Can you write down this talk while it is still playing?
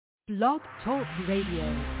Blog Talk Radio.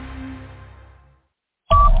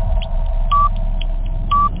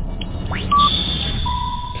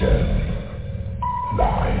 Ten,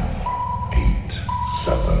 9, 8,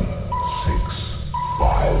 7, 6,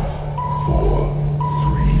 5, 4,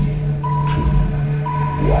 3, 2,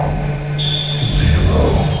 1, 0.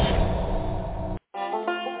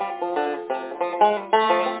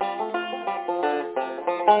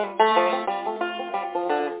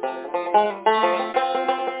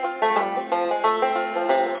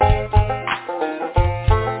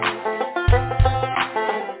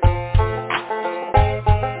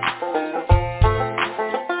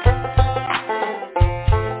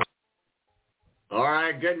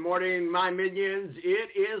 Good morning, my minions. It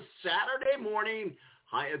is Saturday morning,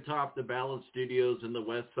 high atop the Balance Studios in the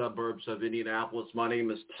west suburbs of Indianapolis. My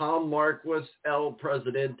name is Tom Marquis, El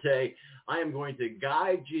Presidente. I am going to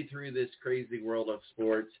guide you through this crazy world of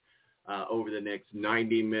sports over the next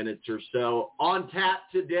 90 minutes or so. On tap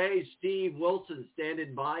today, Steve Wilson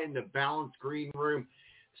standing by in the Balance Green Room.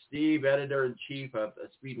 Steve, editor-in-chief of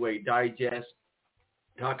Speedway Digest,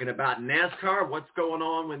 talking about NASCAR, what's going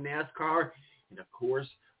on with NASCAR, and of course,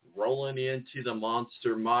 rolling into the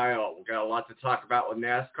Monster Mile. We've got a lot to talk about with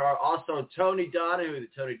NASCAR. Also, Tony Donahue, the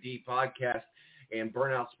TonyD Podcast and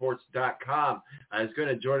BurnoutSports.com is going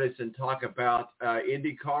to join us and talk about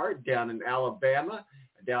IndyCar down in Alabama,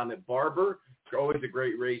 down at Barber. It's always a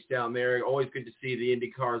great race down there. Always good to see the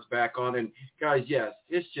IndyCars back on. And, guys, yes,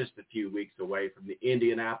 it's just a few weeks away from the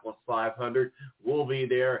Indianapolis 500. We'll be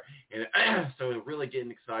there. And so we're really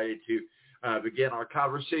getting excited to begin our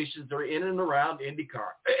conversations are in and around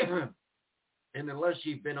IndyCar. And unless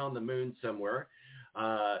you've been on the moon somewhere,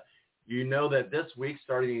 you know that this week,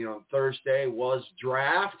 starting on Thursday, was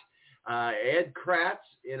draft. Ed Kracz,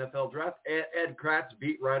 NFL draft. Ed Kracz,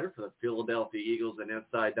 beat writer for the Philadelphia Eagles and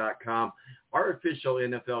Inside.com, our official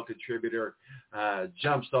NFL contributor,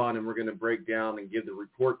 jumps on, and we're going to break down and give the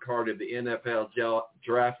report card of the NFL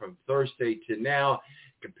draft from Thursday to now,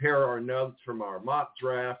 compare our notes from our mock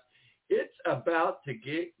draft. It's about to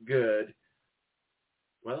get good.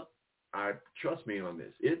 Well, trust me on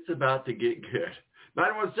this. It's about to get good.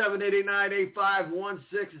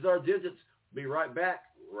 917-889-8516 is our digits. We'll be right back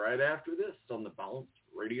right after this on the Balance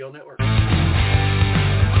Radio Network.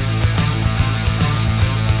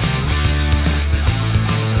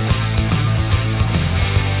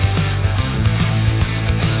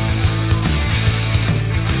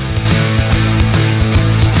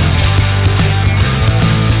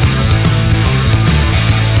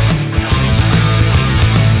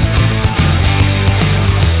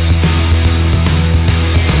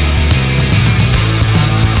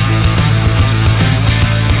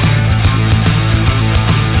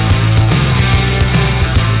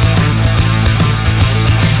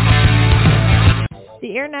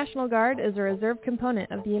 National Guard is a reserve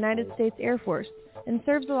component of the United States Air Force and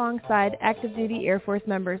serves alongside active-duty Air Force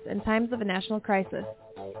members in times of a national crisis.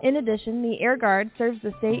 In addition, the Air Guard serves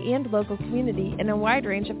the state and local community in a wide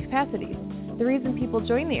range of capacities. The reason people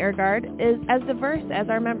join the Air Guard is as diverse as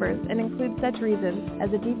our members and includes such reasons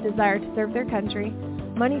as a deep desire to serve their country,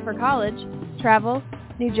 money for college, travel,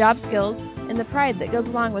 new job skills, and the pride that goes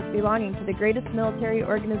along with belonging to the greatest military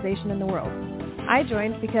organization in the world. I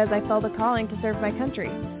joined because I felt a calling to serve my country,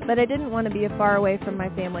 but I didn't want to be far away from my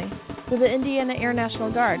family, so the Indiana Air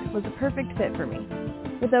National Guard was a perfect fit for me.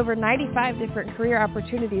 With over 95 different career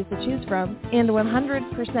opportunities to choose from and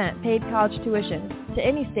 100% paid college tuition to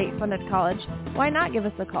any state-funded college, why not give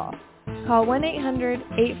us a call? Call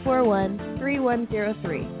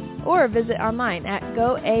 1-800-841-3103 or visit online at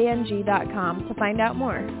goang.com to find out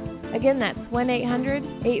more. Again, that's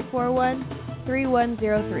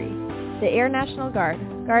 1-800-841-3103. The Air National Guard,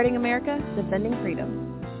 guarding America, defending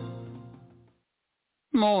freedom.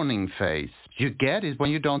 Morning face. You get it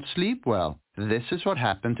when you don't sleep well. This is what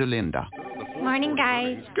happened to Linda. Morning,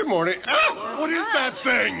 guys. Good morning. Ah, what is that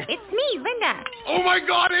thing? It's me, Linda. Oh my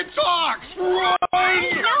God, it talks! Run!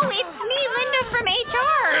 No, it's me, Linda from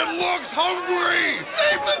HR. It looks hungry!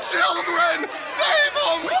 Save the children! Save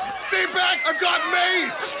them! Stay back, I've got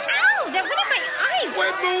mace! Ow, that went in my eyes.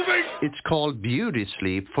 Quit moving! It's called beauty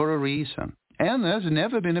sleep for a reason. And there's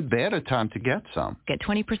never been a better time to get some. Get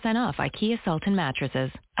 20% off IKEA Sultan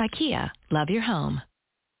mattresses. IKEA, love your home.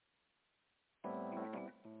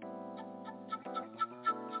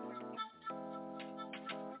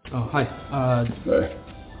 Oh, hi.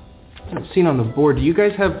 Seen on the board, do you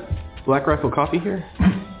guys have Black Rifle coffee here?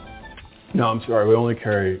 No, I'm sorry. We only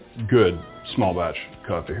carry good small batch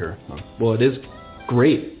coffee here. Well, it is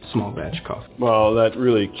great small batch coffee. Well, that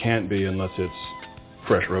really can't be unless it's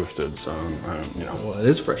fresh roasted, so Well, it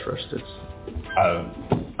is fresh roasted. I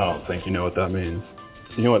don't think you know what that means.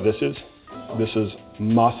 You know what this is? This is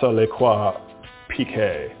masa lekwa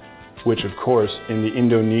pique, which of course in the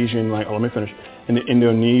Indonesian In the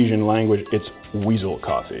Indonesian language, it's weasel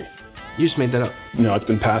coffee. You just made that up. No, it's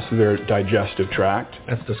been passed through their digestive tract.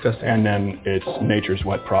 That's disgusting. And then it's nature's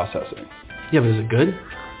wet processing. Yeah, but is it good?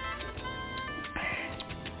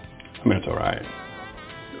 I mean, it's all right.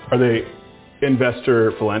 Are they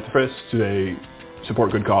investor philanthropists? Do they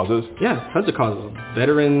support good causes? Yeah, tons of causes.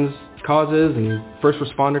 Veterans causes and first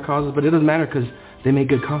responder causes, but it doesn't matter because they make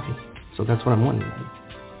good coffee. So that's what I'm wanting.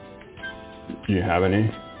 Do you have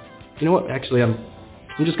any? You know what? Actually, I'm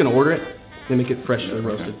just going to order it. They make it freshly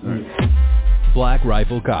roasted. Right. Black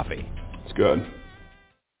Rifle Coffee. It's good.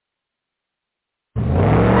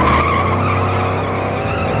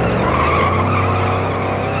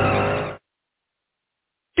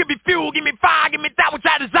 Give me fuel, give me fire, give me that which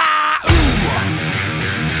I desire. Ooh.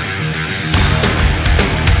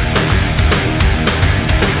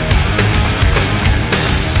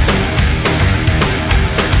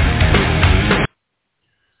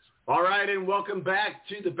 All right, and welcome back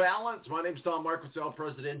to The Balance. My name's Tom Marquis,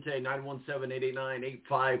 Presidente.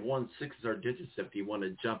 917-889-8516 is our digits if you want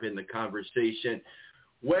to jump in the conversation.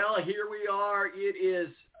 Well, here we are. It is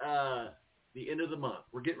the end of the month.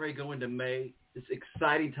 We're getting ready to go into May. It's an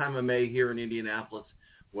exciting time of May here in Indianapolis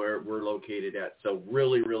where we're located at. So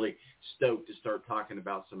really, really stoked to start talking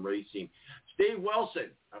about some racing. Steve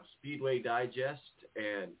Wilson of Speedway Digest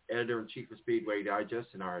and editor-in-chief of Speedway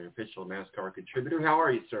Digest and our official NASCAR contributor. How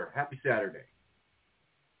are you, sir? Happy Saturday.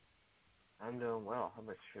 I'm doing well. How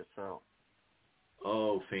about yourself?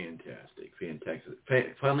 Oh, fantastic.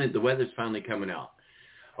 Finally, the weather's finally coming out.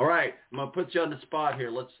 All right, I'm going to put you on the spot here.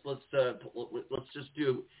 Let's just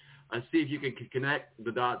do see if you can connect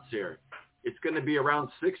the dots here. It's going to be around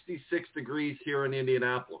 66 degrees here in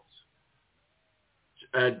Indianapolis.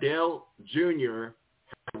 Dale Jr.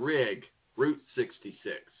 rig Route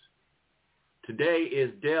 66. Today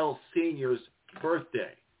is Dale Sr.'s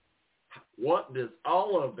birthday. What does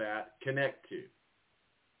all of that connect to?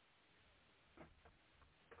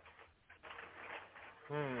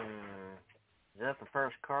 Is that the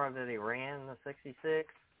first car that he ran, the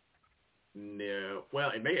 66? No. Well,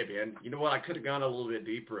 it may have been. You know what? I could have gone a little bit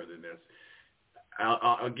deeper than this.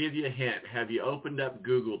 I'll give you a hint. Have you opened up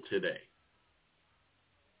Google today?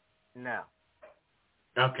 No.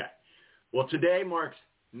 Okay. Well, today marks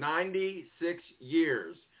 96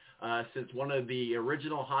 years since one of the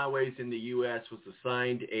original highways in the U.S. was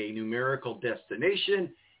assigned a numerical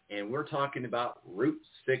destination, and we're talking about Route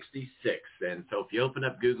 66. And so if you open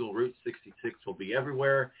up Google, Route 66 will be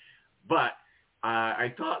everywhere. But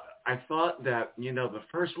I thought that, the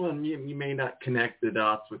first one, you may not connect the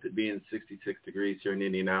dots with it being 66 degrees here in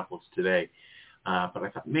Indianapolis today. But I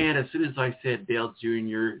thought, man, as soon as I said Dale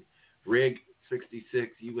Jr., rig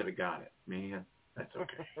 66, you would have got it. Man, that's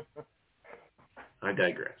okay. I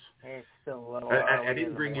digress. It's still a little I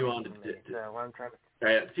didn't bring you on to I'm trying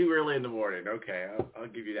to... too early in the morning. Okay, I'll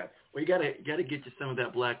give you that. Well, you gotta get you some of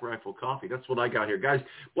that Black Rifle coffee. That's what I got here, guys.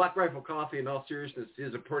 Black Rifle coffee, in all seriousness,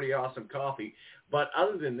 is a pretty awesome coffee. But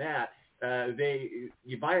other than that,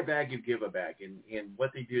 you buy a bag, you give a bag, and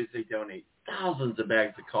what they do is they donate thousands of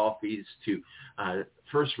bags of coffees to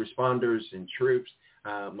first responders and troops.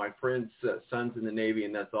 My friend's son's in the Navy,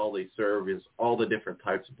 and that's all they serve is all the different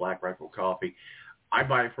types of Black Rifle coffee. I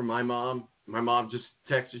buy it from my mom. My mom just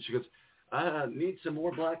texted. She goes, I need some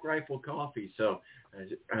more Black Rifle coffee. So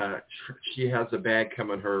she has a bag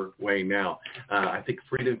coming her way now. I think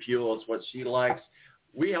Freedom Fuel is what she likes.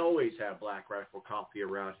 We always have Black Rifle coffee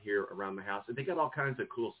around here, around the house. And they got all kinds of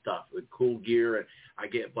cool stuff with cool gear. And I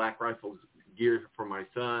get Black Rifle gear for my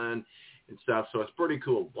son and stuff. So it's pretty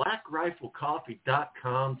cool.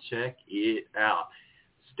 BlackRifleCoffee.com. Check it out.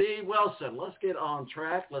 Steve Wilson, let's get on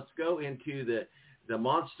track. Let's go into the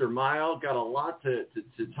Monster Mile. Got a lot to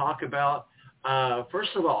talk about.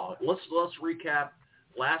 First of all, let's recap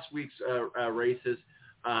last week's races.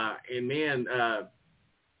 And man,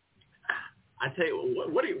 I tell you,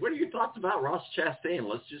 what are your thoughts about Ross Chastain?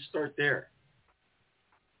 Let's just start there.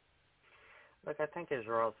 Look, I think as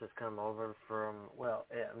Ross has come over from,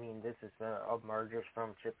 this is a merger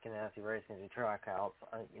from Chip Ganassi Racing to Trackhouse.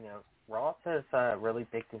 Ross has really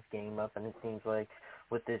picked his game up, and it seems like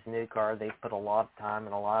with this new car, they've put a lot of time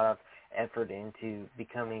and a lot of effort into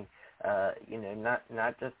becoming,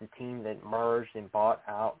 not just a team that merged and bought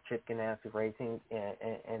out Chip Ganassi Racing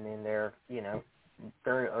and in their,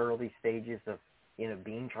 very early stages of,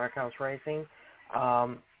 being Trackhouse Racing.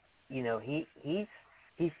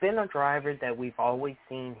 He's he's been a driver that we've always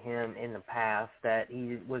seen him in the past, that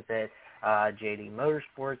he was at JD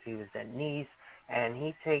Motorsports, he was at Nice, and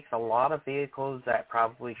he takes a lot of vehicles that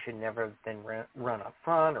probably should never have been run up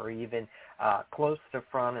front or even close to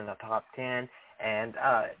front in the top 10, and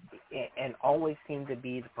always seemed to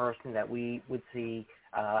be the person that we would see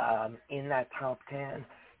in that top 10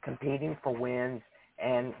 competing for wins.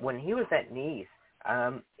 And when he was at Nice,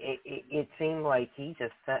 it seemed like he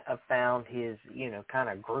just found his, kind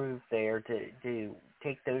of groove there to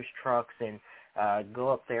take those trucks and go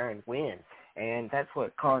up there and win. And that's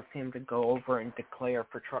what caused him to go over and declare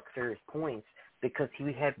for Truck Series points, because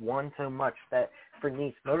he had won so much that for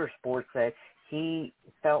Nice Motorsports that he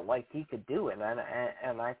felt like he could do it.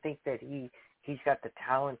 And I think that he's got the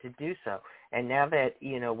talent to do so. And now that,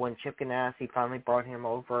 when Chip Ganassi finally brought him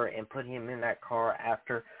over and put him in that car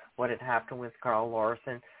after what had happened with Kyle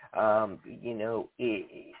Larson,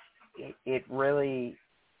 it really,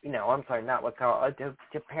 I'm sorry, not with Kyle,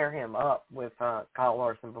 to pair him up with Kyle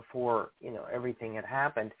Larson before, everything had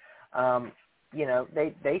happened,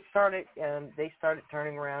 they started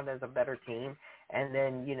turning around as a better team. And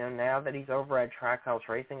then, now that he's over at Trackhouse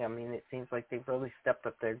Racing, I mean, it seems like they've really stepped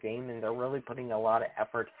up their game, and they're really putting a lot of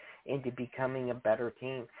effort into becoming a better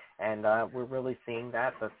team. And we're really seeing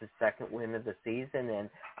that. That's the second win of the season. And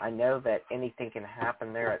I know that anything can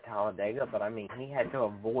happen there at Talladega, but, I mean, he had to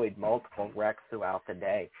avoid multiple wrecks throughout the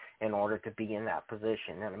day in order to be in that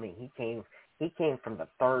position. And, I mean, he came from the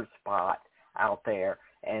third spot out there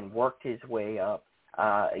and worked his way up,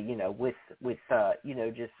 with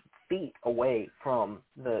just feet away from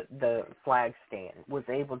the flag stand, was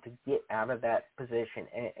able to get out of that position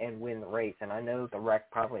and win the race. And I know the wreck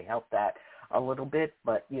probably helped that a little bit,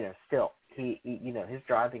 but, still, he his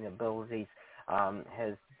driving abilities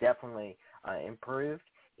has definitely improved.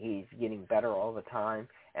 He's getting better all the time,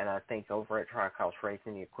 and I think over at Trackhouse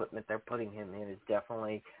Racing, the equipment they're putting him in is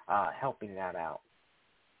definitely helping that out.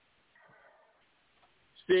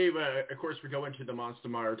 Steve, of course, we go into the Monster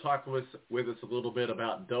Mile. Talk with us a little bit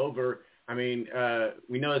about Dover. I mean,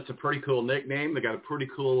 we know it's a pretty cool nickname. They got a pretty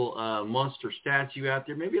cool monster statue out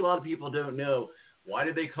there. Maybe a lot of people don't know. Why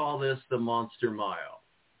did they call this the Monster Mile?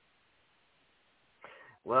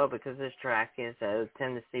 Well, because this track has a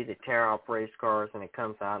tendency to tear off race cars, and it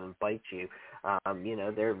comes out and bites you.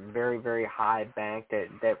 They're very, very high bank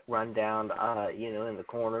that run down, in the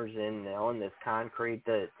corners and on this concrete,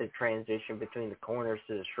 the transition between the corners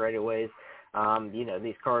to the straightaways.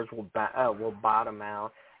 These cars will bottom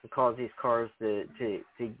out and cause these cars to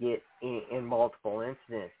get in multiple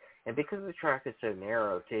incidents. And because the track is so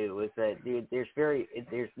narrow, too, is that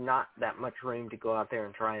there's not that much room to go out there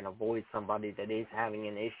and try and avoid somebody that is having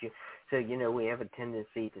an issue. So, we have a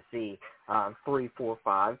tendency to see 3, 4,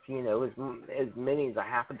 5, as many as a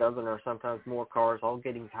half a dozen or sometimes more cars all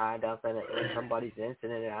getting tied up in somebody's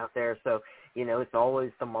incident out there. So, it's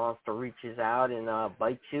always the monster reaches out and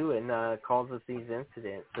bites you and causes these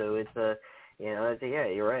incidents. So it's yeah,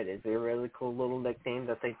 you're right. It's a really cool little nickname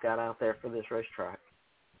that they've got out there for this racetrack.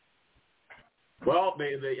 Well,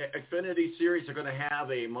 the Xfinity Series are going to have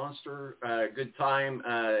a monster good time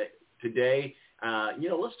today.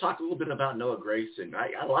 Let's talk a little bit about Noah Gragson.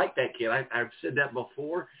 I like that kid. I've said that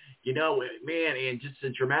before. Man, and just a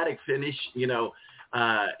dramatic finish.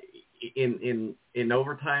 In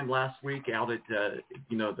overtime last week out at the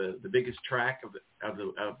biggest track of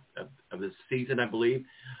the season, I believe.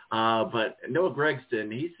 But Noah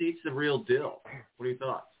Gragson, he's the real deal. What are your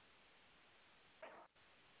thoughts?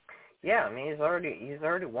 Yeah, I mean he's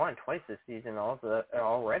already won twice this season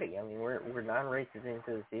already. I mean we're 9 races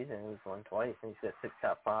into the season and he's won twice, and he's got 6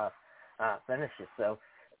 top 5 finishes. So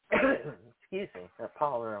excuse me, the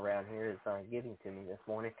pollen around here is getting to me this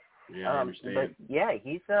morning. Yeah, I understand. But yeah,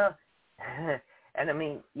 he's and I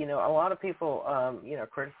mean a lot of people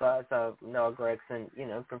criticize Noah Gragson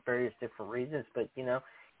for various different reasons, but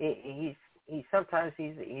sometimes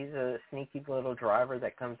he's a sneaky little driver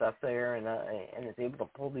that comes up there and is able to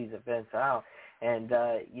pull these events out. And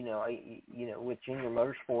with Junior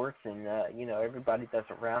Motorsports and everybody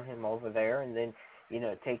that's around him over there, and then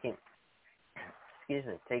taking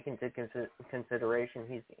into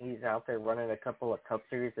consideration he's out there running a couple of Cup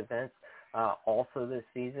Series events also this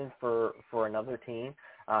season for another team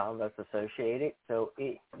that's associated. So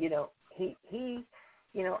I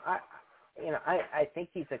think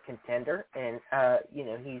he's a contender, and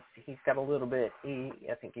he's got a little bit.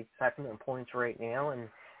 I think he's second in points right now, and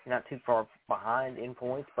not too far behind in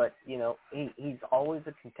points. But he's always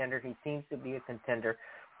a contender. He seems to be a contender.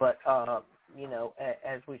 But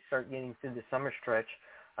as we start getting through the summer stretch,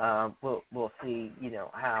 we'll see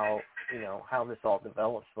how this all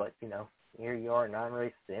develops. But here you are 9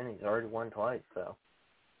 races in, he's already won twice. So,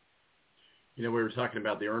 we were talking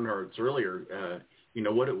about the Earnhardts earlier.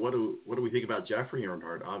 What do we think about Jeffrey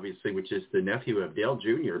Earnhardt, obviously, which is the nephew of Dale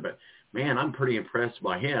Jr., but man, I'm pretty impressed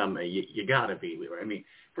by him. You got to be. I mean,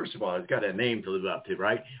 first of all, he's got a name to live up to,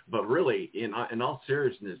 right? But really, in all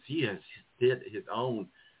seriousness, he has did his own.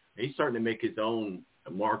 He's starting to make his own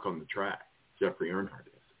mark on the track. Jeffrey Earnhardt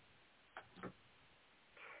is.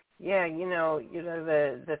 Yeah,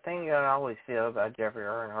 the thing that I always feel about Jeffrey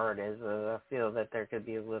Earnhardt is I feel that there could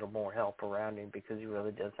be a little more help around him because he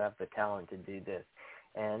really does have the talent to do this.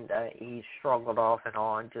 And he struggled off and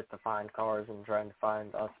on just to find cars and trying to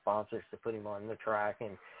find sponsors to put him on the track.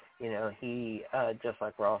 And, he, just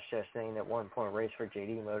like Ross Chastain, at one point raced for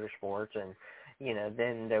JD Motorsports. And,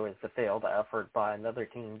 then there was the failed effort by another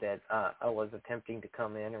team that was attempting to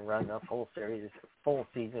come in and run a full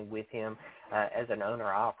season with him as an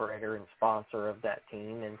owner-operator and sponsor of that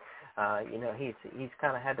team. And, he's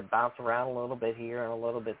kind of had to bounce around a little bit here and a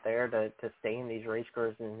little bit there to stay in these race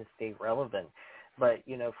cars and to stay relevant. But,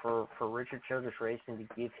 for Richard Childress Racing to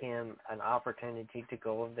give him an opportunity to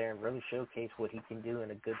go over there and really showcase what he can do in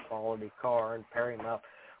a good quality car and pair him up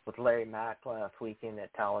with Larry Mack last weekend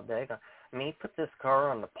at Talladega. I mean, he put this car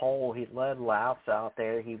on the pole. He led laps out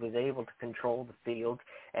there. He was able to control the field.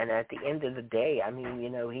 And at the end of the day, I mean,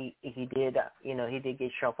 he did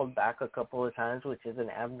get shuffled back a couple of times, which isn't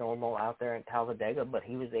abnormal out there in Talladega, but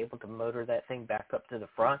he was able to motor that thing back up to the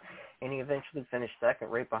front, and he eventually finished second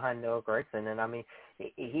right behind Noah Gragson. And I mean,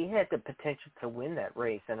 he had the potential to win that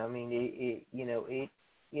race. And I mean,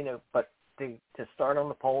 but to start on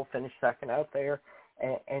the pole, finish second out there,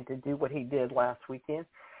 and to do what he did last weekend,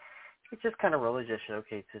 it just kind of really just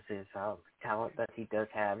showcases his talent that he does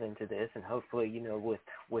have into this. And hopefully,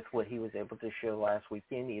 with what he was able to show last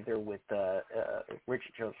weekend, either with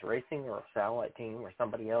Richard Childress Racing or a satellite team or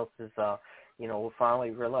somebody else will finally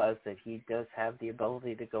realize that he does have the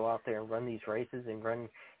ability to go out there and run these races and run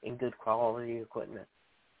in good quality equipment.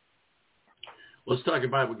 Let's talk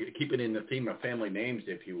about, keeping in the theme of family names,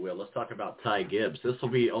 if you will. Let's talk about Ty Gibbs. This will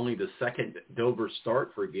be only the second Dover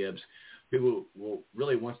start for Gibbs, who will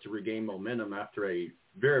really wants to regain momentum after a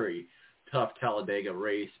very tough Talladega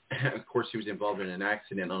race. Of course, he was involved in an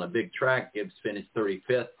accident on a big track. Gibbs finished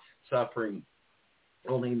 35th, suffering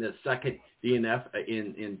only in the second DNF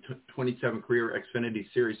in 27 career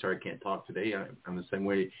Xfinity Series. Sorry, I can't talk today. I'm the same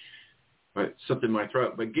way. Something in my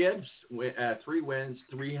throat. But Gibbs, 3 wins,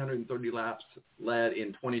 330 laps, led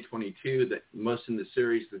in 2022, the most in the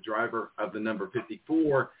series. The driver of the number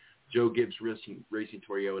 54, Joe Gibbs Racing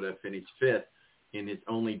Toyota, finished 5th in his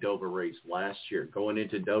only Dover race last year. Going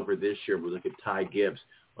into Dover this year, we look at Ty Gibbs.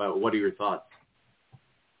 What are your thoughts?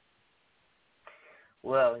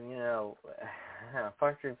 Well,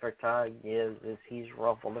 fortunately for Ty Gibbs is he's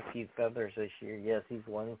ruffled a few feathers this year. Yes, he's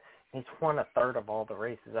won a third of all the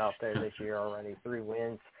races out there this year already, 3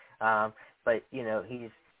 wins. But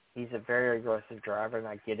he's a very aggressive driver, and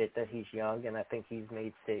I get it that he's young, and I think he's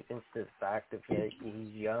made statements to the fact that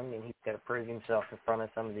he's young and he's got to prove himself in front of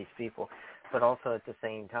some of these people. But also at the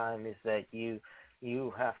same time is that you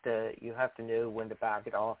have to know when to back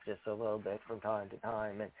it off just a little bit from time to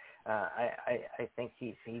time. And I think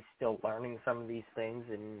he's still learning some of these things,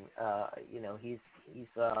 and he's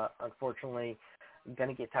unfortunately going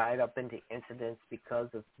to get tied up into incidents because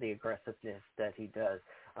of the aggressiveness that he does.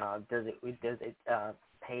 Does it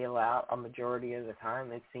pale out a majority of the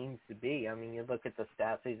time? It seems to be. I mean, you look at the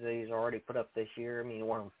stats that he's already put up this year. I mean, he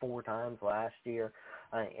won 4 times last year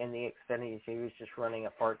in the Xfinity Series, just running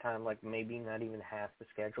a part-time, like maybe not even half the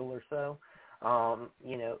schedule or so.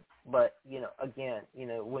 But again,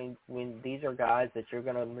 when these are guys that you're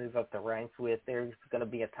going to move up the ranks with, there's going to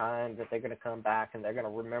be a time that they're going to come back and they're going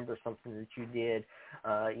to remember something that you did,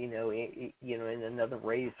 in another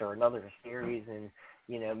race or another series, and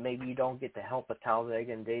maybe you don't get the help at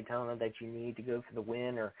Talladega and Daytona that you need to go for the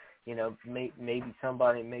win, or maybe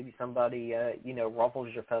somebody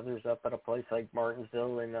ruffles your feathers up at a place like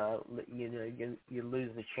Martinsville, and you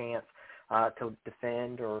lose the chance to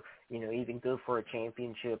defend or even go for a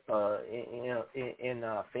championship in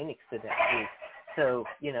Phoenix the next week. So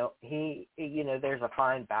there's a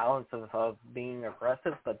fine balance of being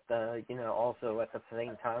aggressive, but also at the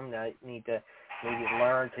same time I need to maybe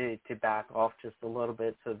learn to back off just a little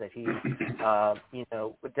bit so that he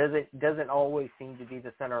doesn't always seem to be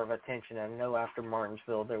the center of attention. I know after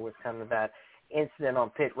Martinsville there was kind of that incident on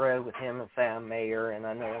pit road with him and Sam Mayer, and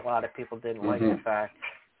I know a lot of people didn't like the fact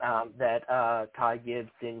that Ty Gibbs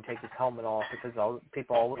didn't take his helmet off, because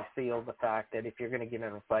people always feel the fact that if you're going to get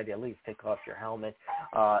in a fight, at least take off your helmet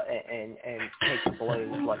and take the blows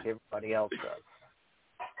like everybody else does.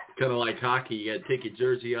 kind of like hockey. You got to take your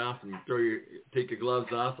jersey off and take your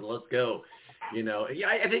gloves off and let's go. Yeah,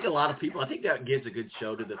 I think a lot of people, I think that gives a good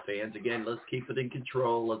show to the fans. Again, let's keep it in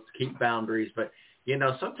control. Let's keep boundaries. But,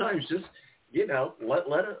 sometimes just, let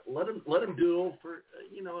them duel for,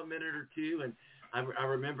 a minute or two. And I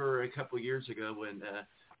remember a couple of years ago when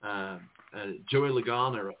Joey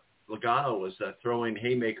Logano was throwing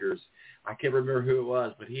haymakers. I can't remember who it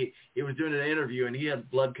was, but he was doing an interview and he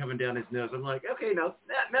had blood coming down his nose. I'm like, okay, now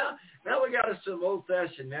we got us some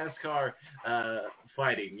old-fashioned NASCAR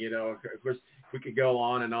fighting. Of course, we could go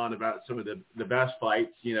on and on about some of the best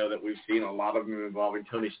fights, that we've seen. A lot of them involving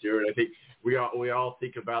Tony Stewart. I think we all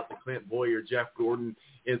think about the Clint Boyer, Jeff Gordon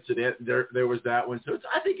incident. There was that one. So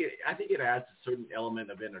I think it adds a certain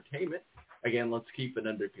element of entertainment. Again, let's keep it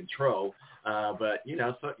under control. But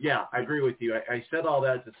so yeah, I agree with you. I said all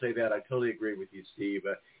that to say that I totally agree with you, Steve.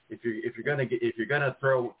 If you're gonna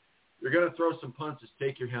throw some punches,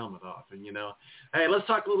 take your helmet off. And hey, let's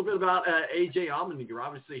talk a little bit about AJ Allmendinger.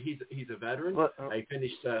 Obviously, he's a veteran. He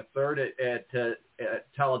finished third at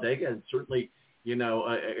Talladega, and certainly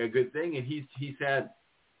a good thing. And he's had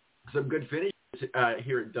some good finishes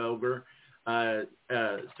here at Dover. So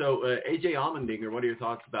AJ Allmendinger, what are your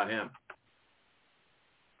thoughts about him?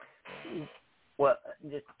 Well,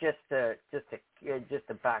 just to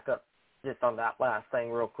back up just on that last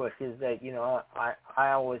thing real quick is that,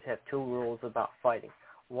 I always have two rules about fighting.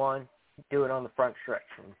 One, do it on the front stretch.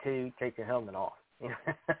 And two, take your helmet off.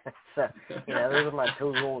 So, those are my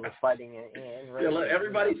two rules of fighting. And really, let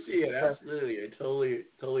everybody see it. Absolutely. I totally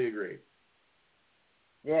agree.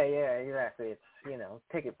 Yeah, exactly. It's,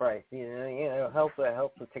 ticket price, help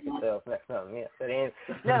the ticket sales next month. Yeah, but as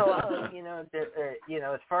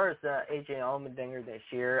far as AJ Allmendinger this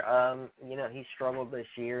year, he struggled this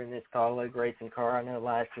year in this college racing car. I know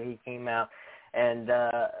last year he came out and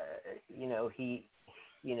he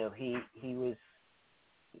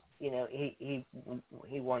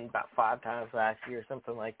won about 5 times last year,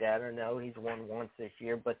 something like that. Or no, he's won once this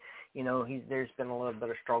year, but there's been a little bit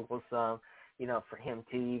of struggle for him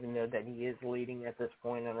too, even though that he is leading at this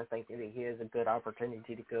point, and I think that he has a good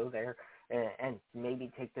opportunity to go there and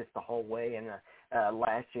maybe take this the whole way. And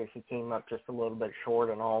last year he came up just a little bit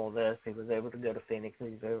short on all of this. He was able to go to Phoenix, and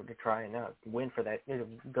he was able to try and go for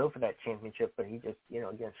that championship, but he just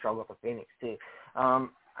again struggled for Phoenix too.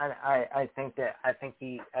 I think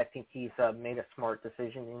he's made a smart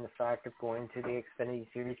decision in the fact of going to the Xfinity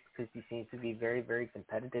Series because he seems to be very, very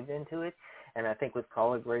competitive into it, and I think with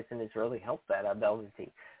college racing has really helped that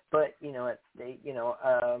ability. But there's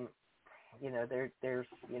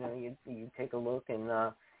you take a look and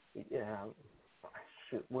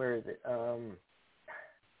where is it? Trying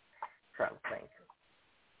to think.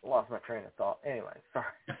 Lost my train of thought. Anyway,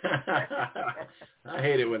 sorry. I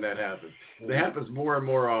hate it when that happens. It happens more and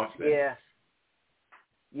more often.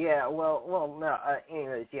 Yeah. Well. No.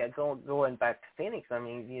 Anyways, going back to Phoenix. I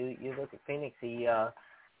mean, you look at Phoenix. He,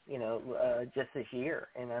 just this year,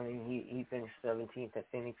 and I mean, he finished 17th at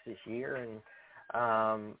Phoenix this year, and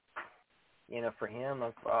for him,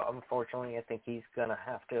 unfortunately, I think he's gonna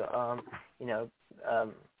have to, he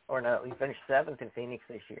finished 7th in Phoenix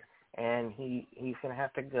this year. And he's going to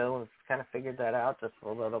have to go and kind of figure that out just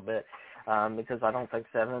for a little bit because I don't think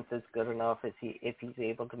 7th is good enough if he's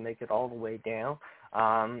able to make it all the way down.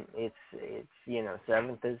 It's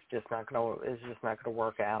 7th is just not going to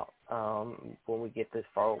work out when we get this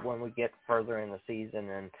far, when we get further in the season.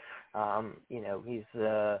 And he's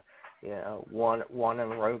won in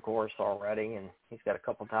the road course already, and he's got a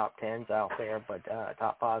couple top 10s out there, but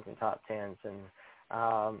top 5s and top 10s, and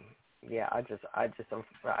I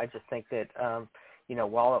just think that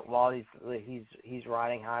while he's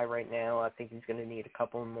riding high right now, I think he's going to need a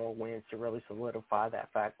couple more wins to really solidify that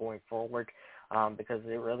fact going forward, because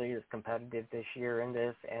it really is competitive this year in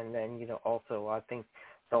this. And then also I think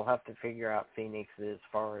they'll have to figure out Phoenix as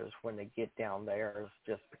far as when they get down there,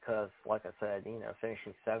 just because, like I said,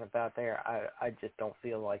 finishing 7th out there, I just don't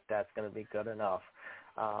feel like that's going to be good enough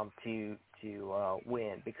to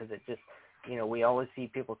win, because it just. We always see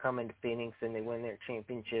people come into Phoenix and they win their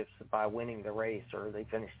championships by winning the race, or they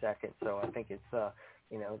finish 2nd. So I think it's,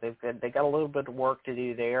 they got a little bit of work to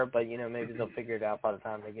do there, but maybe they'll figure it out by the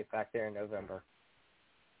time they get back there in November.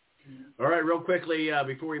 All right, real quickly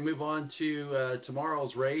before we move on to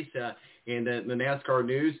tomorrow's race and the NASCAR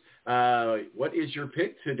news, what is your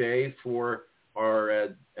pick today for our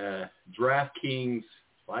DraftKings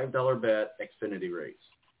 $5 bet Xfinity race?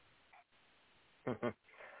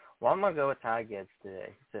 Well, I'm gonna go with Ty Gibbs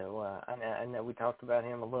today. So I know we talked about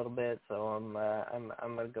him a little bit, so I'm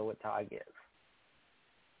gonna go with Ty Gibbs.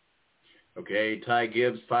 Okay, Ty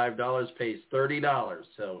Gibbs, $5 pays $30.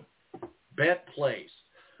 So bet place.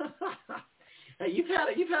 Hey, you've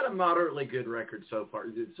had a moderately good record so far.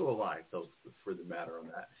 So have I. So for the matter on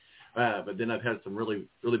that. But then I've had some really,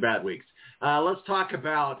 really bad weeks. Let's talk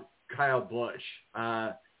about Kyle Busch.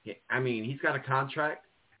 I mean, he's got a contract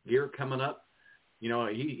year coming up. You know,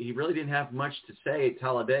 he really didn't have much to say at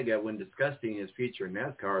Talladega when discussing his future in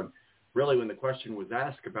NASCAR. Really, when the question was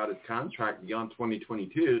asked about his contract beyond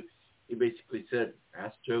 2022, he basically said,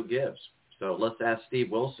 ask Joe Gibbs. So let's ask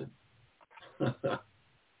Steve Wilson.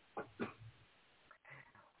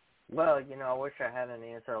 Well, you know, I wish I had an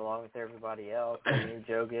answer along with everybody else. I mean,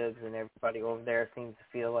 Joe Gibbs and everybody over there seems to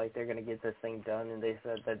feel like they're going to get this thing done, and they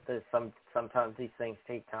said that sometimes these things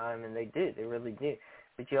take time, and they do. They really do.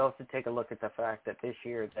 But you also take a look at the fact that this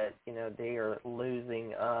year that, you know, they are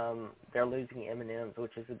losing they're losing M&M's,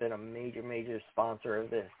 which has been a major sponsor of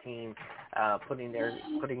this team, putting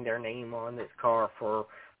their name on this car for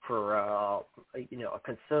you know, a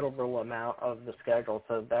considerable amount of the schedule.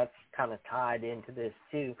 So that's kind of tied into this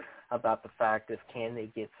too, about the fact of can they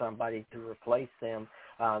get somebody to replace them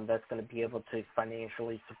that's going to be able to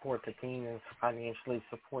financially support the team and financially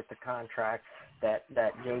support the contract that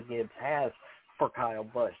Joe Gibbs has for Kyle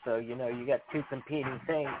Busch. So, you know, you got two competing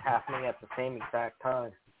things happening at the same exact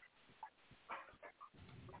time.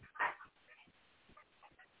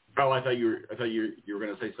 Oh, I thought you were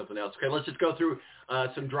going to say something else. Okay, let's just go through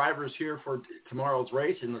some drivers here for tomorrow's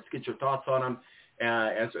race, and let's get your thoughts on them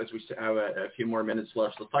as we have a few more minutes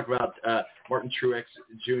left. Let's talk about Martin Truex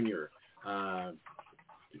Jr.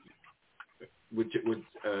 With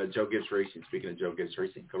Joe Gibbs Racing. Speaking of Joe Gibbs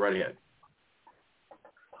Racing, go right ahead.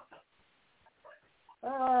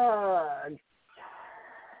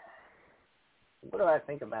 What do I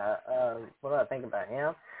think about him?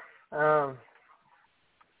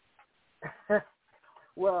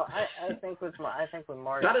 Well, I think with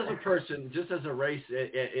Martin. Not as a person, just as a race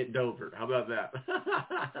at Dover. How about that?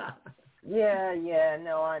 Yeah,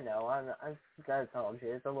 no, I know. I told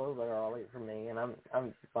you it's a little bit early for me, and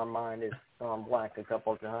my mind is gone blank a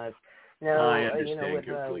couple of times. No, I understand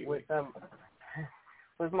you know,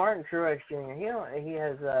 with Martin Truex Jr., he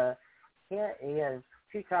has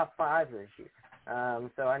two top fives this year.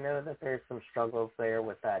 So I know that there's some struggles there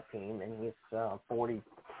with that team, and he's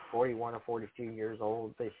 41 or 42 years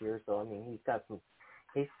old this year. So I mean, he's got some.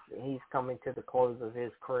 He's coming to the close of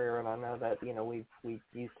his career, and I know that, you know, we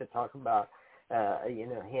used to talk about you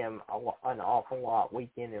know, him an awful lot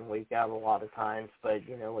week in and week out a lot of times, but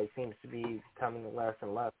you know, it seems to be becoming less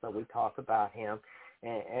and less that we talk about him.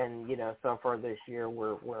 And you know, so far this year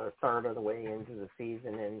we're a third of the way into the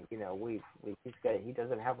season, and you know, he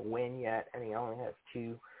doesn't have a win yet, and he only has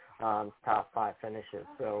two top five finishes.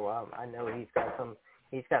 So I know he's got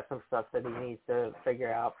some stuff that he needs to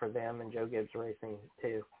figure out for them and Joe Gibbs Racing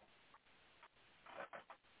too.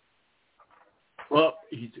 Well,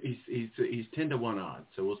 he's 10-1 odds,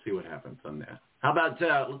 so we'll see what happens on that. How about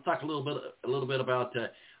let's talk a little bit about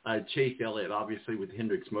Chase Elliott. Obviously, with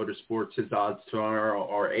Hendricks Motorsports, his odds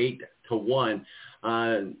are 8-1.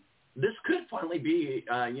 This could finally be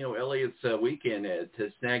you know, Elliott's weekend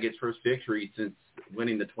to snag his first victory since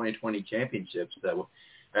winning the 2020 championships.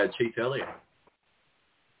 Chase Elliott.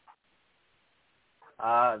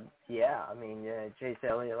 Yeah, I mean, Chase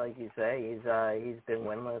Elliott, like you say, he's been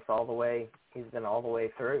winless all the way. He's been all the way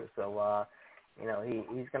through. So, you know,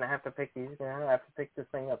 he's going to have to pick. He's going to have to pick this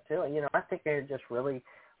thing up too. You know, I think they're just really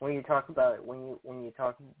when you talk about the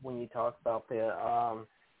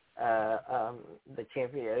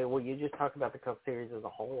champion. Well, you just talk about the Cup Series as a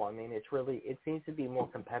whole. I mean, it seems to be more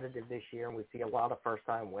competitive this year, and we see a lot of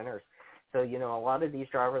first-time winners. So, you know, a lot of these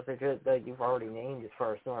drivers that you've already named as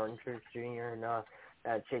far as Martin Truex Jr.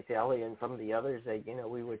 and Chase Elliott and some of the others that, you know,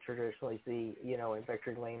 we would traditionally see, you know, in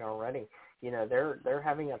victory lane already. You know, they're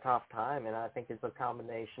having a tough time, and I think it's a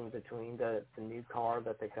combination between the new car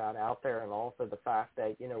that they got out there and also the fact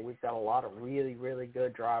that, you know, we've got a lot of really, really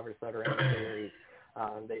good drivers that are in the series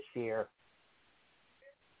this year.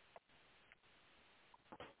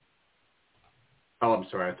 Oh, I'm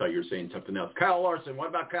sorry. I thought you were saying something else. Kyle Larson. What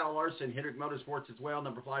about Kyle Larson? Hendrick Motorsports as well.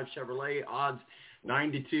 Number 5 Chevrolet. Odds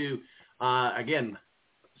 9-2. Again,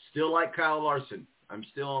 still like Kyle Larson. I'm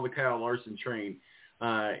still on the Kyle Larson train.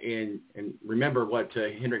 And remember what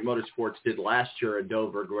Hendrick Motorsports did last year at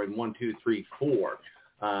Dover, going 1, 2, 3, 4,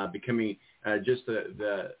 becoming just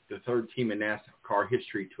the third team in NASCAR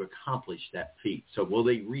history to accomplish that feat. So will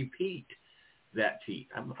they repeat that feat?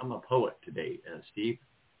 I'm a poet today, Steve.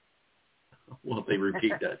 Will they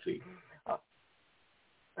repeat that feat?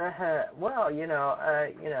 Well, you know,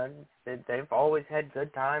 they've always had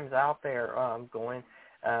good times out there, going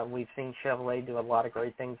We've seen Chevrolet do a lot of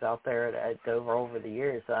great things out there at Dover over the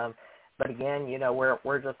years. But again,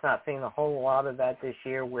 we're just not seeing a whole lot of that this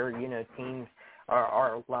year where, teams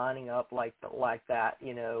are lining up like that,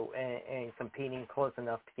 and competing close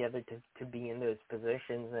enough together to be in those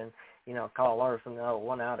positions. And, Kyle Larson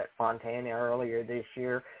won out at Fontana earlier this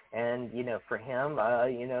year. And, for him,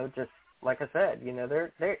 just like I said,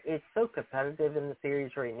 it's so competitive in the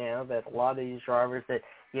series right now that a lot of these drivers that,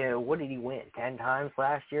 what did he win, 10 times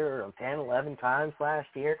last year or 10, 11 times last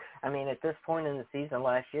year? I mean, at this point in the season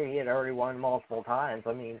last year, he had already won multiple times,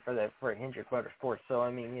 for Hendrick Motorsports. So,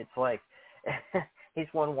 it's like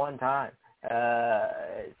he's won one time.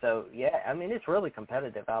 So, yeah, it's really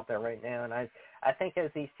competitive out there right now. And I think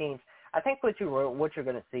as these teams, I think what you're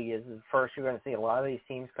going to see is first you're going to see a lot of these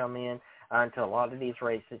teams come in to a lot of these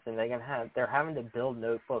races, and they're having to build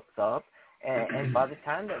notebooks up. And by the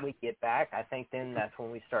time that we get back, I think then that's when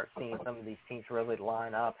we start seeing some of these teams really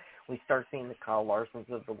line up. We start seeing the Kyle Larsons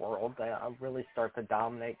of the world really start to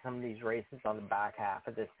dominate some of these races on the back half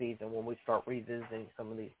of this season when we start revisiting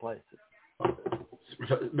some of these places.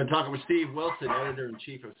 Been talking with Steve Wilson,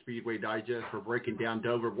 editor-in-chief of Speedway Digest. We're breaking down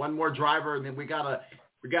Dover. One more driver, and then we got a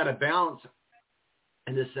balance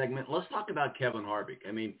in this segment. Let's talk about Kevin Harvick.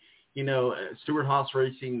 Stewart Haas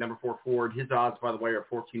Racing, number 4 Ford. His odds, by the way, are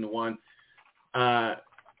 14-1.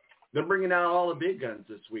 They're bringing out all the big guns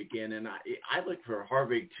this weekend, and I look for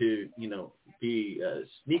Harvick to, be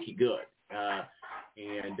sneaky good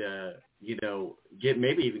and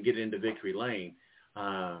maybe even get into victory lane.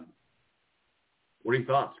 What are your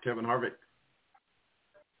thoughts, Kevin Harvick?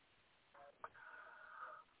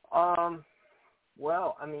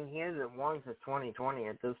 Well, he hasn't won since 2020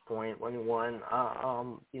 at this point when he won,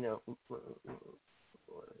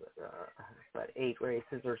 about 8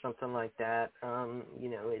 races or something like that. Last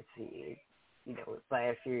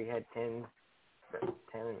year he had 10,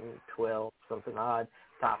 12, something odd,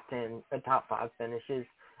 top 5 finishes.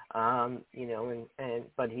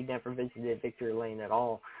 But he never visited victory lane at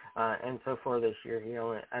all. And so far this year, he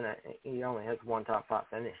only has 1 top 5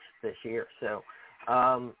 finish this year. So,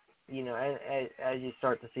 as you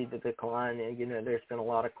start to see the decline, there's been a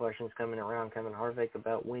lot of questions coming around Kevin Harvick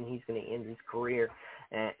about when he's going to end his career.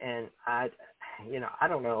 And I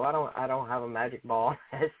don't know. I don't have a magic ball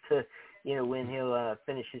as to, when he'll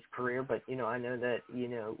finish his career. But, I know that,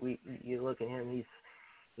 you look at him,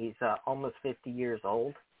 he's almost 50 years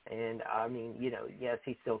old. And, yes,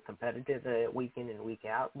 he's still competitive week in and week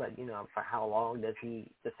out, but, for how long does he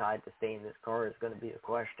decide to stay in this car is going to be a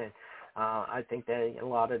question. I think that a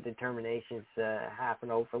lot of determinations happen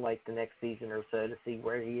over, the next season or so to see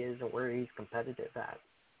where he is and where he's competitive at.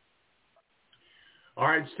 All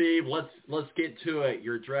right, Steve, let's get to it.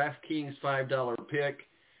 Your DraftKings $5 pick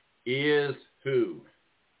is who?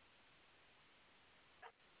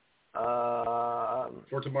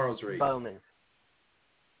 For tomorrow's race.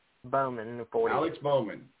 Bowman, 40. Alex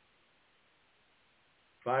Bowman.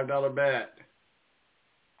 $5 bet.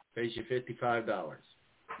 Pays you $55.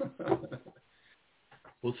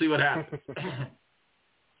 We'll see what happens.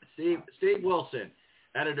 Steve Wilson,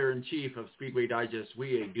 editor-in-chief of Speedway Digest.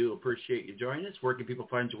 We do appreciate you joining us. Where can people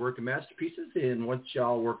find your work and masterpieces, and what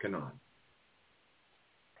y'all working on?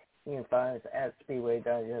 You can find us at Speedway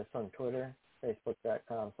Digest on Twitter,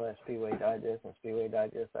 Facebook.com/Speedway Digest, and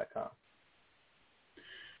SpeedwayDigest.com.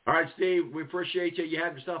 All right, Steve, we appreciate you. You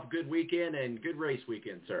have yourself a good weekend and good race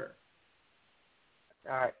weekend, sir.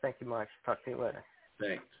 All right, thank you much. Talk to you later.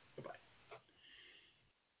 Thanks. Bye-bye.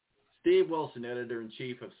 Steve Wilson,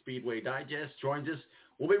 editor-in-chief of Speedway Digest, joins us.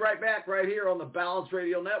 We'll be right back right here on the Balance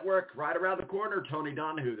Radio Network. Right around the corner, Tony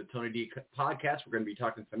Donahue, the TonyD Podcast. We're going to be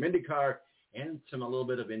talking some IndyCar and a little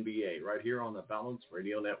bit of NBA right here on the Balance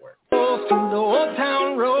Radio Network. Through the old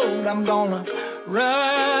town road, I'm gonna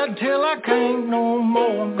ride till I can't no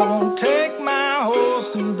more. I'm gonna take my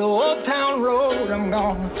horse through the old town road. I'm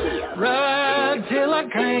gonna ride till I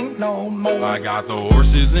can't no more. I got the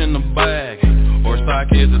horses in the bag, horse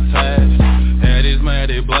stock is attached. Head is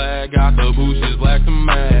matted black, got the bushes black to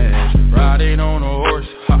match. Riding on a horse,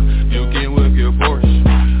 you can whip your Porsche.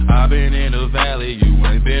 I've been in the valley, you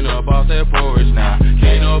ain't been up off that porch. Now,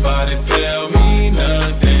 can't nobody tell me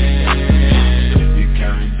nothing. You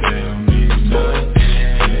can't tell me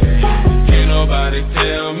nothing. Can't nobody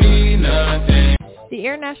tell me nothing. The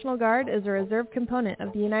Air National Guard is a reserve component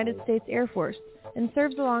of the United States Air Force and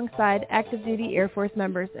serves alongside active duty Air Force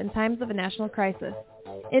members in times of a national crisis.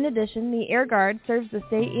 In addition, the Air Guard serves the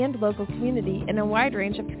state and local community in a wide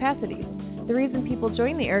range of capacities. The reason people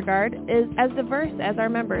join the Air Guard is as diverse as our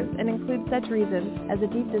members and includes such reasons as a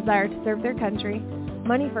deep desire to serve their country,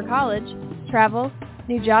 money for college, travel,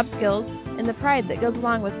 new job skills, and the pride that goes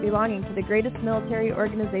along with belonging to the greatest military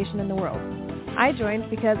organization in the world. I joined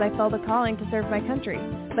because I felt a calling to serve my country,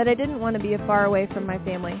 but I didn't want to be far away from my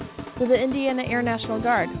family, so the Indiana Air National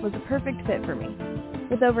Guard was a perfect fit for me.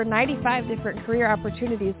 With over 95 different career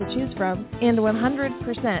opportunities to choose from and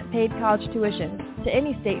 100% paid college tuition to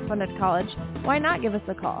any state-funded college, why not give us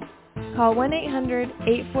a call? Call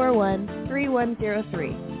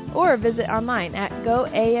 1-800-841-3103 or visit online at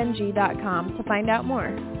goang.com to find out more.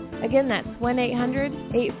 Again, that's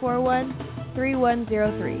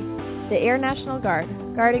 1-800-841-3103. The Air National Guard,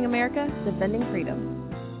 guarding America, defending freedom.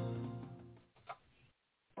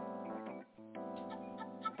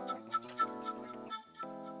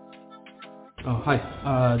 Oh, hi.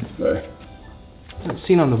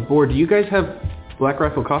 Seen on the board, do you guys have Black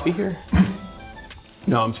Rifle coffee here?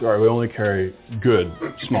 No, I'm sorry. We only carry good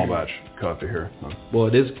small batch coffee here. No. Well,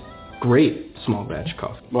 it is great small batch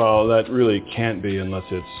coffee. Well, that really can't be unless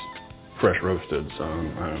it's fresh roasted. So,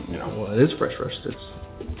 Well, it is fresh roasted.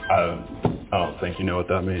 I don't think you know what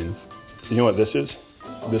that means. You know what this is?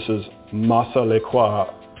 This is Masa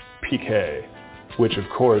Lekwa PK, which, of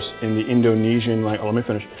course, in the Indonesian language, let me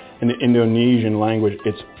finish. In the Indonesian language,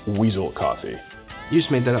 it's weasel coffee. You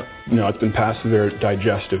just made that up. No, it's been passed through their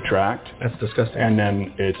digestive tract. That's disgusting. And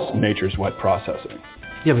then it's nature's wet processing.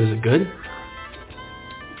 Yeah, but is it good?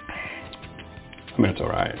 I mean, it's all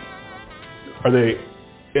right. Are they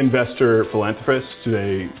investor philanthropists? Do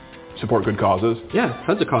they support good causes? Yeah,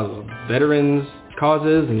 tons of causes. Veterans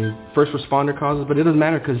causes and first responder causes, but it doesn't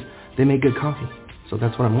matter because they make good coffee. So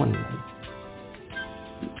that's what I'm wanting.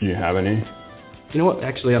 Do you have any? You know what?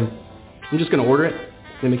 Actually, I'm just going to order it.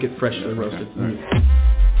 They make it freshly roasted. Right.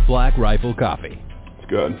 Black Rifle Coffee. It's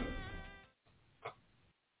good.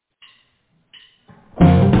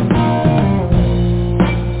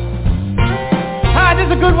 Hi, this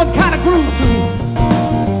is a good one, kind of groove to me.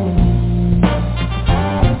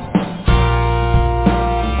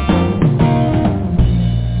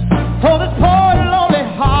 For this poor lonely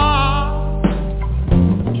heart,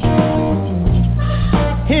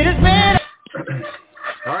 it has been.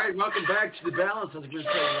 All right, welcome back to The Balance. I was going to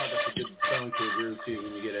tell you about that's a good song to agree to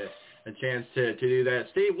when you get a chance to do that.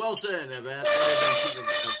 Steve Wilson of Chief of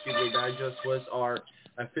Speedway Digest was our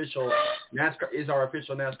official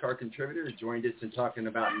NASCAR contributor. Joined us in talking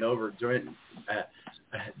about Dover. Joining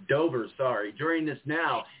us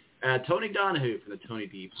now, Tony Donahue from the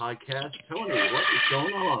TonyD Podcast. Tony, what is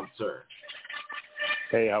going on, sir?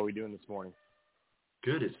 Hey, how are we doing this morning?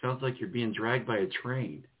 Good. It sounds like you're being dragged by a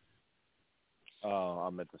train.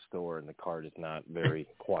 I'm at the store and the cart is not very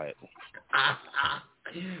quiet.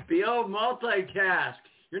 The old multitask.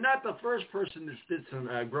 You're not the first person that did some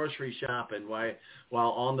grocery shopping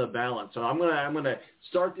while on the balance. So I'm gonna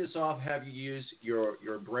start this off. Have you use your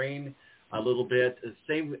brain a little bit.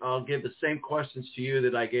 I'll give the same questions to you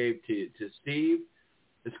that I gave to Steve.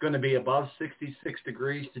 It's going to be above 66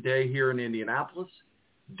 degrees today here in Indianapolis.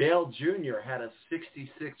 Dale Jr. had a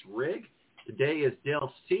 66 rig. Today is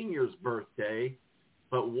Dale Sr.'s birthday,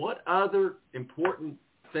 but what other important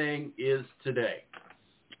thing is today?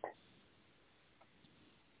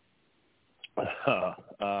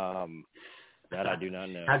 That I do not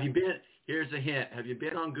know. Here's a hint. Have you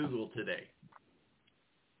been on Google today?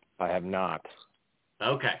 I have not.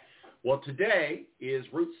 Okay. Well, today is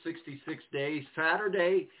Route 66 Day.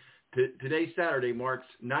 Today's Saturday marks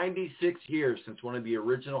 96 years since one of the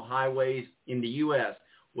original highways in the U.S.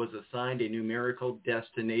 was assigned a numerical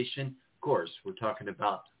destination. Of course, we're talking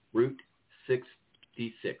about Route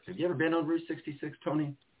 66. Have you ever been on Route 66,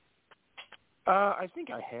 Tony? I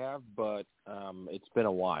think I have, but it's been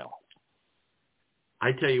a while.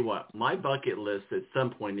 I tell you what, my bucket list at some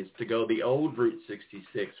point is to go the old Route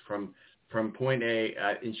 66 from Point A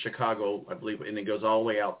in Chicago, I believe, and it goes all the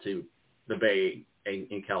way out to the Bay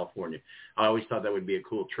in California. I always thought that would be a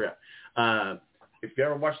cool trip. If you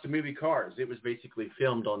ever watched the movie Cars, it was basically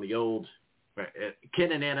filmed on the old,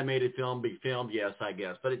 can an animated film be filmed? Yes, I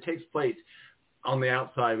guess. But it takes place on the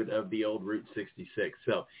outside of the old Route 66.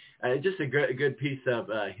 So just a good piece of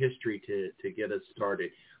history to get us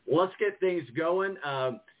started. Well, let's get things going.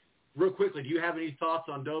 Real quickly, do you have any thoughts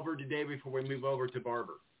on Dover today before we move over to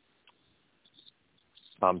Barber?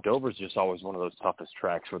 Dover's just always one of those toughest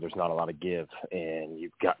tracks where there's not a lot of give, and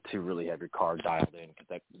you've got to really have your car dialed in because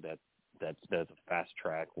that's a fast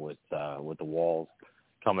track with the walls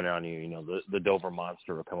coming on you. You know, the Dover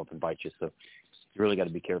monster will come up and bite you. So you really got to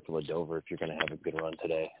be careful at Dover if you're going to have a good run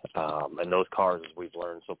today. And those cars, as we've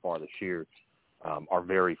learned so far this year, are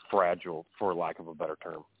very fragile, for lack of a better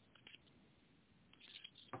term.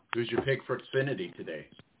 Who's your pick for Xfinity today?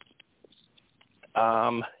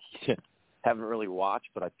 haven't really watched,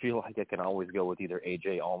 but I feel like I can always go with either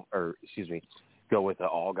go with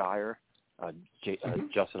Allgaier.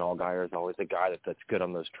 Justin Allgaier is always a guy that's good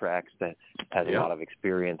on those tracks, that has a lot of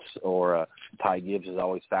experience, or Ty Gibbs is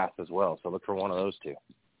always fast as well. So look for one of those two.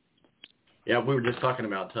 Yeah, we were just talking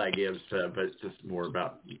about Ty Gibbs, but it's just more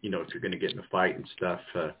about, if you're going to get in a fight and stuff,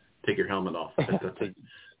 take your helmet off. That's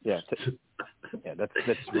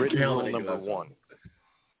written rule number one.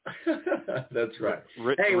 That's right.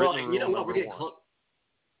 Hey, well, you know what? We're getting close.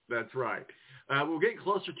 That's right. We're getting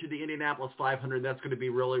closer to the Indianapolis 500. That's going to be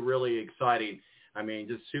really, really exciting. I mean,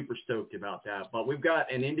 just super stoked about that. But we've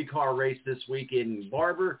got an IndyCar race this week in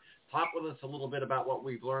Barber. Talk with us a little bit about what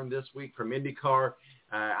we've learned this week from IndyCar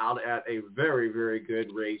out at a very, very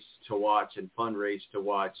good race to watch and fun race to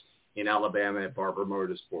watch in Alabama at Barber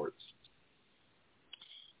Motorsports.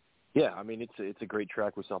 Yeah, I mean, it's a great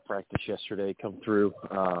track. We saw practice yesterday come through.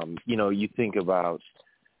 You think about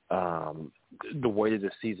the way that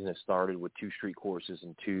the season has started with 2 street courses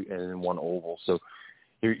and then 1 oval. So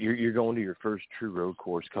you're going to your first true road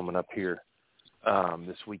course coming up here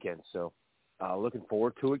this weekend. So looking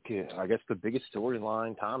forward to it. I guess the biggest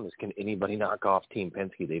storyline, Tom, is can anybody knock off Team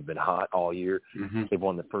Penske? They've been hot all year. Mm-hmm. They've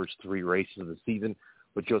won the first 3 races of the season,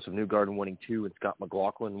 with Joseph Newgarden winning 2 and Scott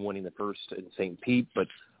McLaughlin winning the first in St. Pete. But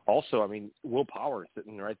also, I mean, Will Power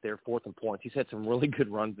sitting right there, 4th in points. He's had some really good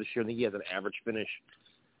runs this year. I think he has an average finish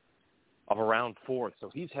of around 4th.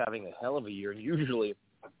 So he's having a hell of a year. And usually,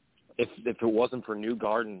 if it wasn't for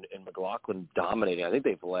Newgarden and McLaughlin dominating, I think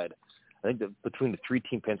that between the 3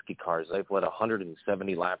 Team Penske cars, they've led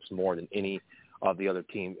 170 laps more than any of the other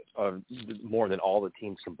team, more than all the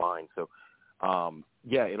teams combined. So,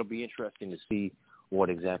 it'll be interesting to see what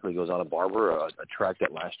exactly goes on at Barber, a track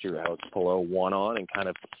that last year Alex Palou won on and kind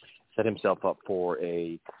of set himself up for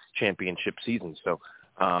a championship season. So,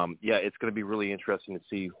 it's going to be really interesting to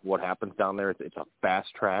see what happens down there. It's a fast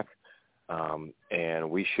track, and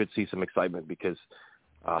we should see some excitement because,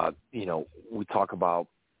 we talk about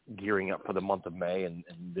gearing up for the month of May, and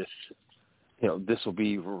this will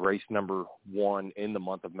be race number 1 in the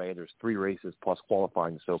month of May. There's 3 races plus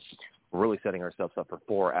qualifying, so we're really setting ourselves up for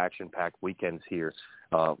 4 action-packed weekends here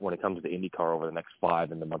when it comes to IndyCar over the next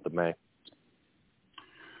 5 in the month of May.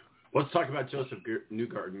 Let's talk about Joseph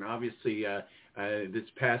Newgarden. Obviously, this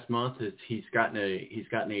past month he's gotten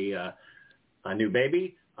a new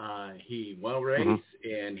baby. He won a race,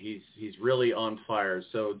 and he's really on fire.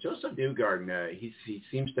 So Joseph Newgarden, he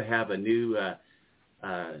seems to have a new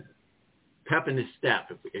pep in his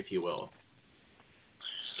step, if you will.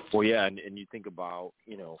 Well, yeah, and you think about,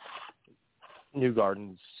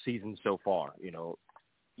 Newgarden's season so far.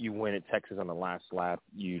 You win at Texas on the last lap.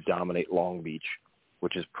 You dominate Long Beach,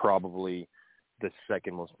 which is probably the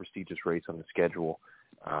second most prestigious race on the schedule.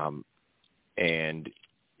 And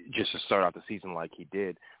just to start out the season like he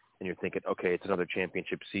did, and you're thinking, okay, it's another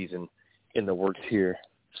championship season in the works here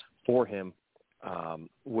for him,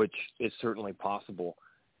 which is certainly possible.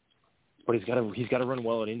 But he's got to run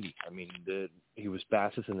well at Indy. I mean, he was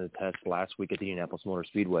fastest in the test last week at the Indianapolis Motor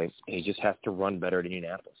Speedway, and he just has to run better at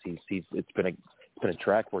Indianapolis. It's been a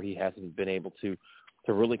track where he hasn't been able to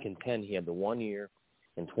really contend. He had the 1 year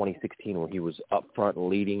in 2016 where he was up front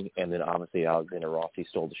leading, and then obviously Alexander Rossi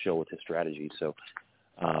stole the show with his strategy. So,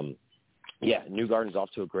 Newgarden's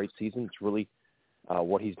off to a great season. It's really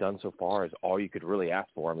what he's done so far is all you could really ask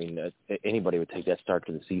for. I mean, anybody would take that start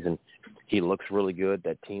to the season. He looks really good.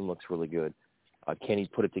 That team looks really good. Can he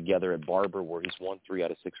put it together at Barber where he's won 3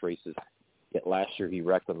 out of 6 races? Yet last year he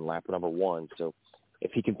wrecked on lap number 1. So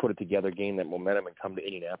if he can put it together, gain that momentum, and come to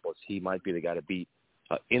Indianapolis, he might be the guy to beat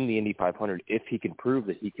in the Indy 500 if he can prove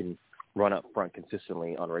that he can run up front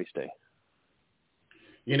consistently on race day.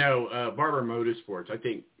 Barber Motorsports, I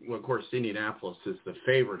think, well, of course, Indianapolis is the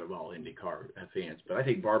favorite of all IndyCar fans, but I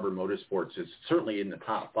think Barber Motorsports is certainly in the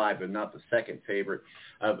top 5, but not the second favorite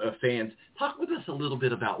of fans. Talk with us a little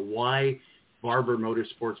bit about why Barber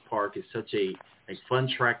Motorsports Park is such a fun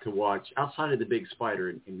track to watch outside of the Big Spider,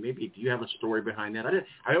 and maybe do you have a story behind that?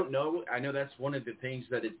 I don't know. I know that's one of the things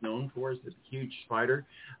that it's known for is the huge spider,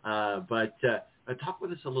 but talk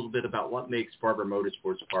with us a little bit about what makes Barber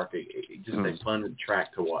Motorsports Park just a fun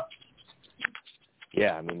track to watch.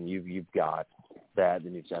 Yeah, I mean, you've got that,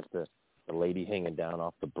 and you've got the lady hanging down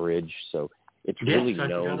off the bridge, so it's really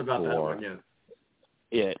known for.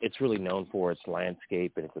 Yeah, it's really known for its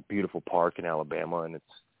landscape, and it's a beautiful park in Alabama, and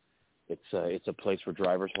it's a place where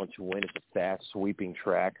drivers want to win. It's a fast, sweeping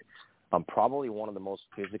track. Probably one of the most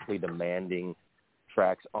physically demanding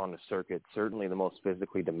tracks on the circuit. Certainly the most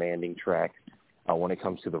physically demanding track when it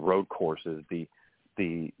comes to the road courses, the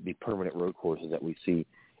permanent road courses that we see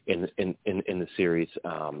in the series.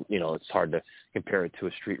 It's hard to compare it to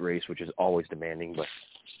a street race, which is always demanding, but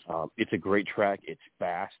it's a great track. It's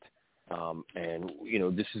fast. And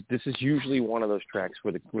this is usually one of those tracks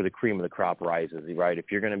where the cream of the crop rises, right? If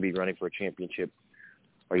you're going to be running for a championship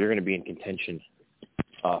or you're going to be in contention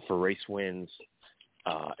for race wins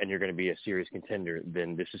and you're going to be a serious contender,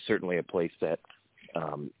 then this is certainly a place that,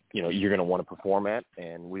 you're going to want to perform at.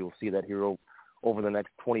 And we will see that here over the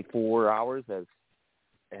next 24 hours as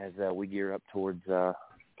we gear up towards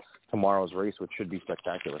tomorrow's race, which should be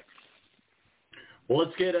spectacular. Well,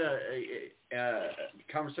 let's get a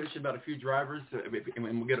conversation about a few drivers,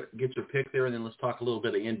 and we'll get your pick there, and then let's talk a little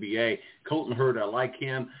bit of NBA. Colton Herta, I like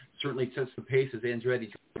him, certainly sets the pace as Andretti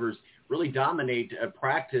drivers really dominate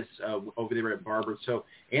practice over there at Barber. So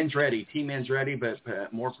Andretti, Team Andretti,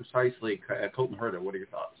 but more precisely, Colton Herta, what are your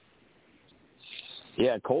thoughts?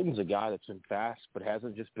 Yeah, Colton's a guy that's been fast, but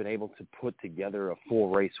hasn't just been able to put together a full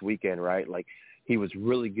race weekend, right? Like, he was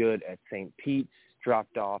really good at St. Pete,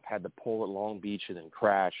 dropped off, had the pole at Long Beach, and then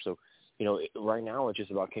crashed. So, right now it's just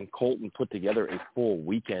about, can Colton put together a full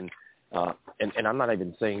weekend? And I'm not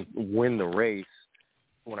even saying win the race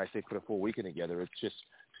when I say put a full weekend together. It's just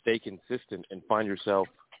stay consistent and find yourself,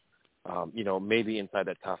 maybe inside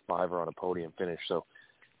that top 5 or on a podium finish. So,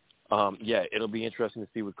 it'll be interesting to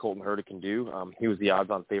see what Colton Herta can do. He was the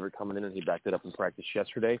odds-on favorite coming in, and he backed it up in practice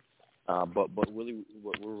yesterday. But really,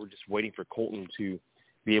 we're just waiting for Colton to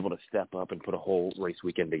be able to step up and put a whole race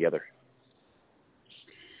weekend together.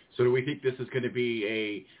 So do we think this is going to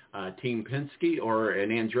be a Team Penske or an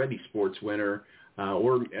Andretti Sports winner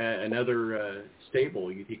or another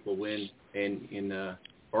stable you think will win in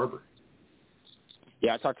Barber?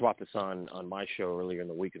 Yeah, I talked about this on my show earlier in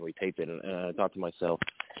the week, and we taped it, and I thought to myself,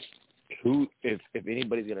 if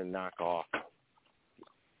anybody's going to knock off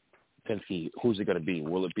Penske, who's it going to be?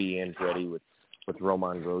 Will it be Andretti with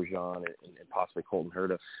Romain Grosjean and possibly Colton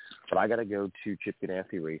Herta? But I got to go to Chip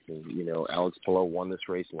Ganassi Racing. Alex Palou won this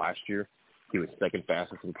race last year. He was second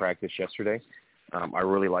fastest in practice yesterday. I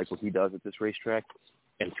really like what he does at this racetrack.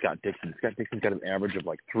 And Scott Dixon. Scott Dixon's got an average of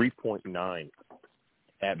like 3.9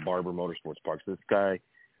 at Barber Motorsports Park. So this guy,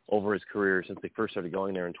 over his career, since they first started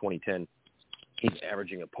going there in 2010, he's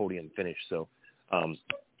averaging a podium finish. So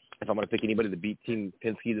if I'm going to pick anybody to beat Team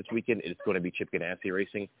Penske this weekend, it's going to be Chip Ganassi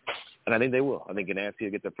Racing. And I think they will. I think Ganassi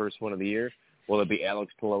will get the first one of the year. Will it be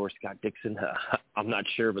Alex Palou or Scott Dixon? I'm not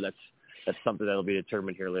sure, but that's something that will be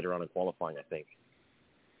determined here later on in qualifying, I think.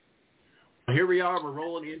 Here we are. We're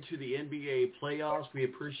rolling into the NBA playoffs. We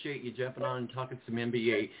appreciate you jumping on and talking some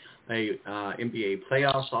NBA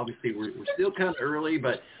playoffs. Obviously, we're still kind of early,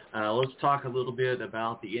 but let's talk a little bit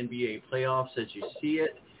about the NBA playoffs as you see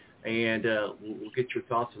it, and we'll get your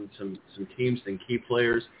thoughts on some teams and key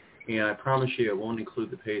players. And I promise you, I won't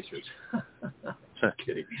include the Pacers. Just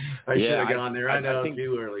kidding. I should have gone there. I know,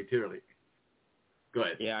 too early. Go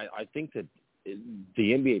ahead. Yeah, I think that the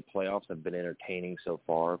NBA playoffs have been entertaining so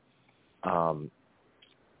far.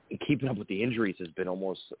 Keeping up with the injuries has been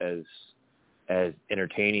almost as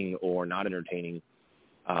entertaining or not entertaining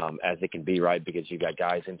as it can be, right? Because you got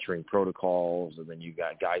guys entering protocols, and then you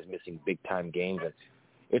got guys missing big-time games. And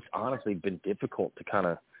it's honestly been difficult to kind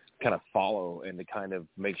of follow and to kind of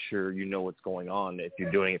make sure you know what's going on if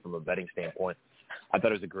you're doing it from a betting standpoint. I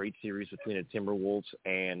thought it was a great series between the Timberwolves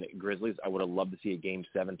and Grizzlies. I would have loved to see a Game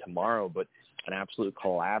 7 tomorrow, but an absolute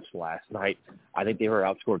collapse last night. I think they were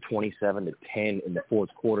outscored 27-10 in the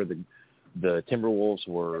fourth quarter. The Timberwolves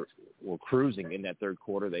were cruising in that third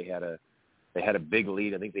quarter. They had a big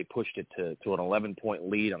lead. I think they pushed it to an 11-point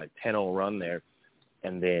lead on a 10-0 run there.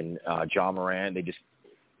 And then Ja Morant, they just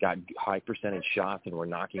got high percentage shots and were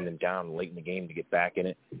knocking them down late in the game to get back in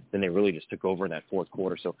it. Then they really just took over in that fourth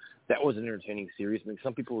quarter. So that was an entertaining series. I think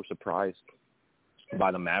some people were surprised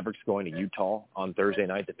by the Mavericks going to Utah on Thursday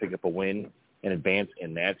night to pick up a win and advance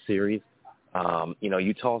in that series.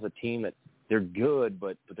 Utah's a team that they're good,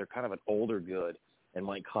 but they're kind of an older good. And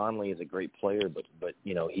Mike Conley is a great player, but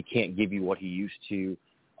he can't give you what he used to.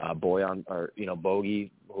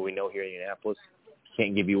 Bogey, who we know here in Indianapolis,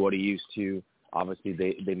 can't give you what he used to. Obviously,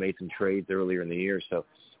 they made some trades earlier in the year. So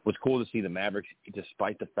it was cool to see the Mavericks,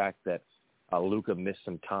 despite the fact that Luka missed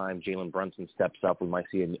some time. Jalen Brunson steps up. We might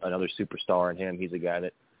see another superstar in him. He's a guy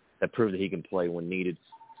that proved that he can play when needed.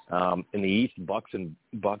 In the East, Bucks and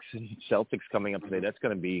Celtics coming up today. That's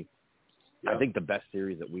going to be, I think, the best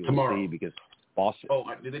series that we will see because Boston. Oh,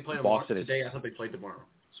 did they play Boston today? I thought they played tomorrow.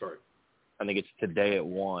 Sorry. I think it's today at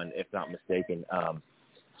 1, if not mistaken.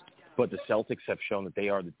 But the Celtics have shown that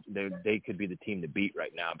they could be the team to beat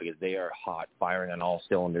right now because they are hot, firing on all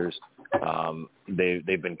cylinders.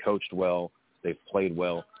 They've been coached well. They've played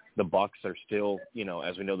well. the Bucks are still,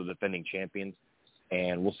 as we know, the defending champions.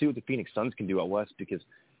 And we'll see what the Phoenix Suns can do out west because,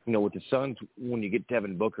 with the Suns, when you get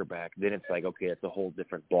Devin Booker back, then it's like, okay, it's a whole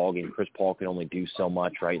different ballgame. Chris Paul can only do so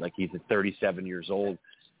much, right? Like, he's 37 years old,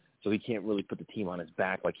 so he can't really put the team on his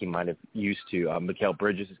back like he might have used to. Mikal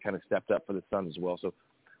Bridges has kind of stepped up for the Suns as well. So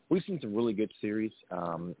we've seen some really good series.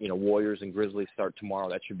 Warriors and Grizzlies start tomorrow.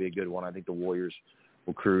 That should be a good one. I think the Warriors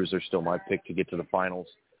will cruise. They're still my pick to get to the finals.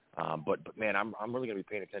 But man, I'm really going to be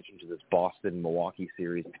paying attention to this Boston-Milwaukee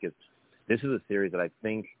series because this is a series that I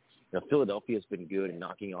think, Philadelphia has been good in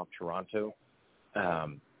knocking off Toronto.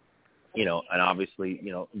 And obviously,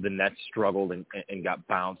 the Nets struggled and got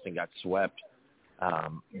bounced and got swept.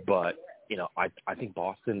 But I think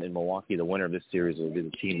Boston and Milwaukee, the winner of this series, will be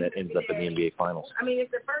the team that ends up in the NBA Finals. I mean,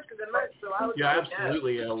 it's the first of the month, so I would Yeah,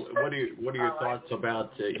 absolutely. What are your thoughts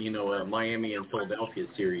about Miami and Philadelphia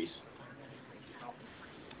series?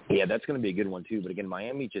 Yeah, that's going to be a good one too. But again,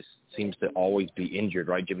 Miami just seems to always be injured,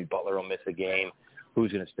 right? Jimmy Butler will miss a game.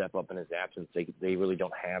 Who's going to step up in his absence? They really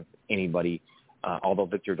don't have anybody. Although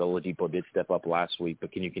Victor Oladipo did step up last week,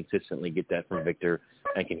 but can you consistently get that from Victor?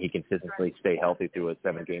 And can he consistently stay healthy through a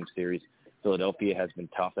 7-game series? Philadelphia has been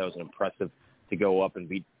tough. That was an impressive to go up and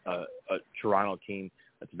beat a Toronto team.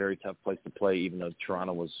 That's a very tough place to play, even though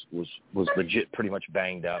Toronto was legit pretty much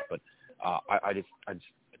banged up. But I just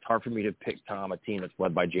it's hard for me to pick a team that's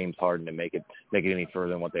led by James Harden, and make it any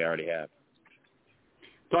further than what they already have.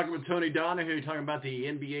 Talking with Tony Donahue, talking about the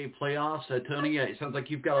NBA playoffs. Tony, it sounds like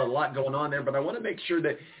you've got a lot going on there, but I want to make sure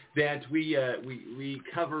that we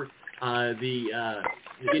cover the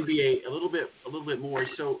NBA a little bit more.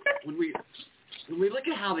 So when we look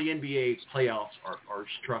at how the NBA playoffs are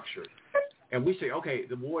structured, and we say, okay,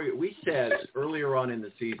 we said earlier on in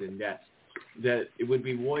the season that it would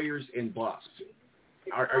be Warriors and Bucks.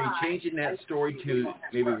 Are you changing that story to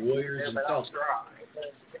maybe Warriors and Celtics?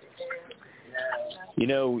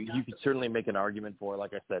 You could certainly make an argument for it.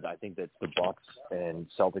 Like I said, I think that the Bucks and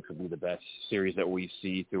Celtics would be the best series that we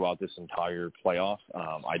see throughout this entire playoff.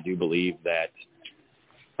 I do believe that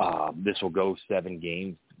this will go 7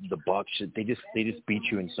 games. The Bucks, they just beat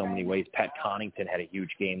you in so many ways. Pat Connaughton had a huge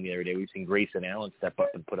game the other day. We've seen Grayson Allen step up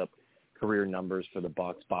and put up career numbers for the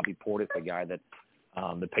Bucks. Bobby Portis, a guy that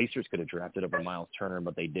the Pacers could have drafted over Miles Turner,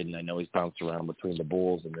 but they didn't. I know he's bounced around between the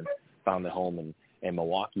Bulls and then found a home in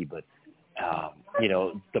Milwaukee, but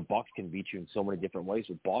the Bucks can beat you in so many different ways.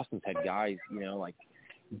 But Boston's had guys, like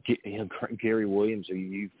Gary Williams, who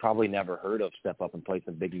you've probably never heard of, step up and play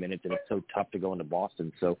some big minutes, and it's so tough to go into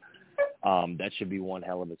Boston. So that should be one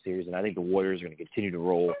hell of a series. And I think the Warriors are going to continue to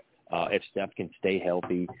roll. If Steph can stay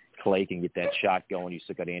healthy, Clay can get that shot going. You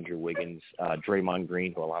still got Andrew Wiggins, Draymond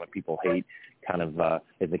Green, who a lot of people hate, kind of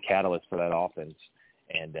is the catalyst for that offense.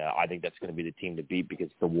 And I think that's going to be the team to beat because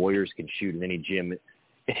the Warriors can shoot in any gym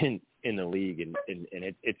in the league, and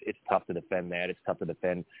it's tough to defend that. It's tough to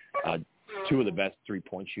defend 2 of the best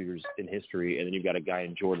 3-point shooters in history, and then you've got a guy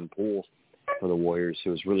in Jordan Poole for the Warriors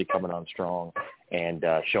who is really coming on strong and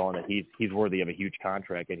showing that he's worthy of a huge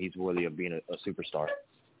contract and he's worthy of being a superstar.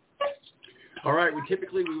 All right,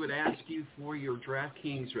 we would ask you for your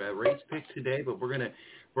DraftKings race pick today, but we're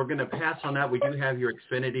gonna pass on that. We do have your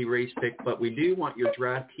Xfinity race pick, but we do want your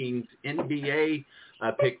DraftKings NBA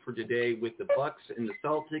pick for today with the Bucks and the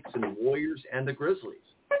Celtics and the Warriors and the Grizzlies.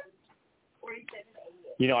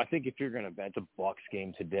 I think if you're going to bet the Bucks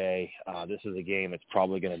game today, this is a game that's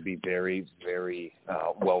probably going to be very, very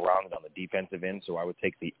well-rounded on the defensive end, so I would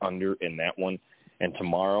take the under in that one. And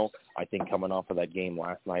tomorrow, I think coming off of that game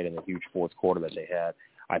last night and the huge fourth quarter that they had,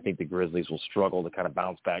 I think the Grizzlies will struggle to kind of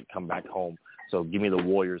bounce back, come back home. So give me the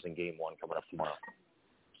Warriors in Game 1 coming up tomorrow.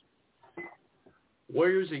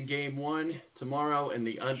 Warriors in Game 1 tomorrow, and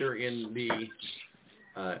the under in the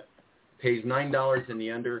pays $9 in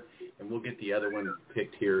the under, and we'll get the other one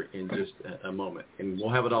picked here in just a moment. And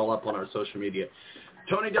we'll have it all up on our social media.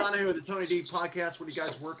 Tony Donahue with the TonyD Podcast. What are you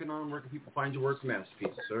guys working on? Where can people find your work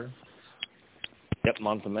masterpieces, sir? Yep,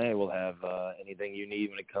 month of May, we'll have anything you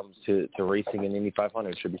need when it comes to racing in Indy 500.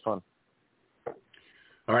 It should be fun.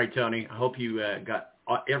 All right, Tony. I hope you got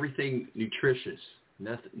everything nutritious.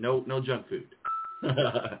 No junk food.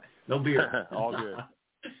 No beer. All good.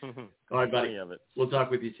 All right, buddy. Of it. We'll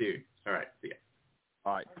talk with you soon. All right, see ya.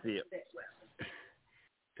 All right, see ya.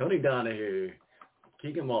 Tony Donahue,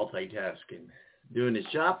 king of multitasking, doing his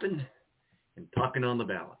shopping and talking on the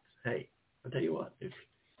balance. Hey, I'll tell you what, if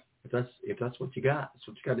that's what you got, that's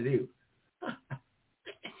what you got to do.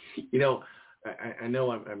 I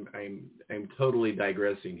know I'm totally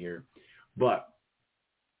digressing here, but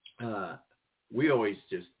we always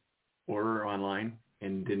just order online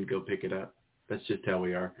and didn't go pick it up. That's just how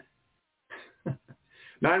we are.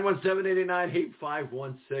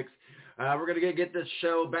 917-898-5516. We're going to get this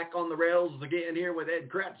show back on the rails again here with Ed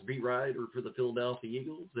Kracz, beat writer for the Philadelphia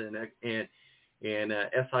Eagles and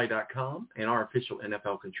SI.com, and our official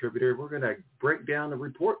NFL contributor. We're going to break down the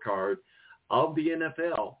report card of the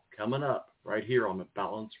NFL coming up right here on the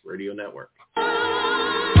Balance Radio Network.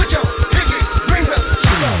 Put your pinky rings up to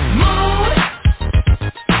the moon.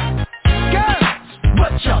 Girls,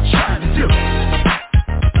 what y'all trying to do?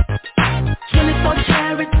 24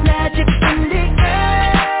 karat magic in the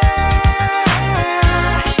air.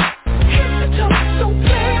 Hit the top so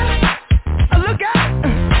clear. Look out.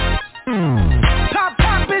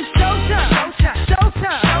 Pop is showtime.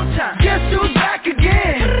 Showtime. Guess who's back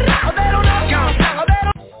again? Oh, they don't know.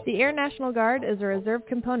 The Air National Guard is a reserve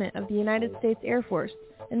component of the United States Air Force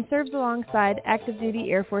and serves alongside active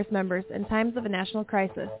duty Air Force members in times of a national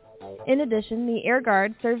crisis. In addition, the Air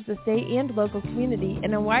Guard serves the state and local community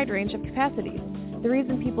in a wide range of capacities. The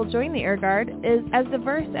reason people join the Air Guard is as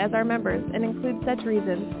diverse as our members and includes such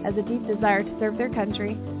reasons as a deep desire to serve their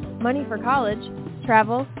country, money for college,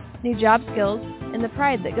 travel, new job skills, and the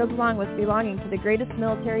pride that goes along with belonging to the greatest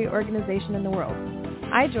military organization in the world.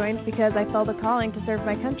 I joined because I felt a calling to serve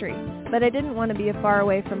my country, but I didn't want to be far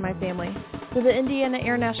away from my family, so the Indiana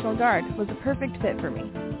Air National Guard was a perfect fit for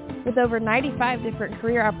me. With over 95 different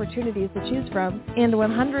career opportunities to choose from and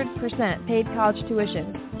 100% paid college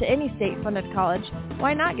tuition to any state-funded college,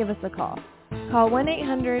 why not give us a call? Call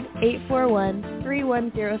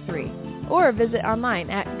 1-800-841-3103 or visit online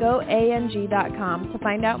at goang.com to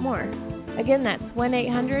find out more. Again, that's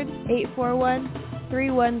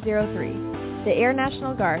 1-800-841-3103. The Air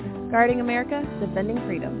National Guard, guarding America, defending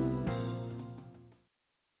freedom.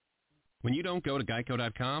 When you don't go to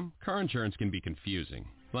Geico.com, car insurance can be confusing.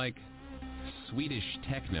 Like Swedish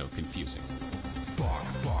techno confusing. Bark,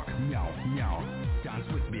 bark, meow, meow. Dance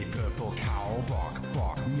with me, purple cow. Bark,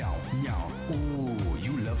 bark, meow, meow. Ooh,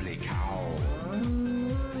 you lovely cow.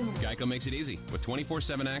 Geico makes it easy. With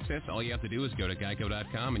 24/7 access, all you have to do is go to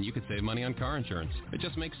Geico.com and you can save money on car insurance. It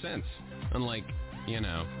just makes sense. Unlike,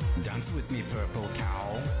 Dance with me, purple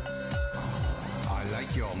cow. I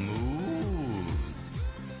like your moves.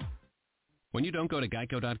 When you don't go to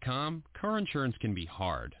Geico.com, car insurance can be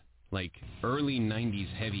hard. Like early 90s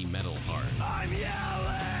heavy metal hard. I'm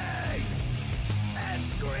yelling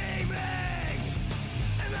and screaming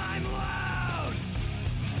and I'm loud.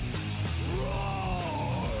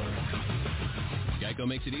 Roar. Geico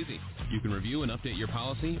makes it easy. You can review and update your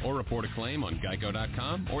policy or report a claim on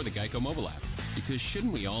Geico.com or the Geico mobile app. Because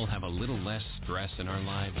shouldn't we all have a little less stress in our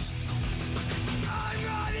lives? I'm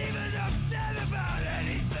not even upset about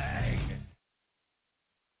anything.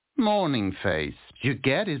 Morning face. You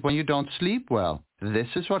get it when you don't sleep well. This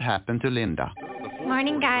is what happened to Linda.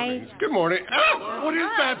 Morning, guys. Good morning. Ah, what is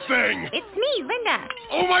that thing? It's me, Linda.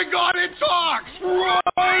 Oh my God, it talks! Run!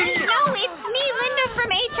 No, it's me, Linda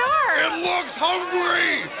from HR. It looks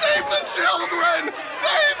hungry! Save the children!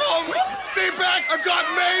 Save them! Stay back, I've got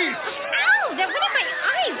mace! Ow, that went in my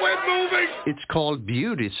eyes. Quit moving! It's called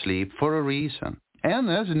beauty sleep for a reason. And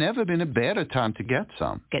there's never been a better time to get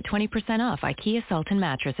some. Get 20% off IKEA Sultan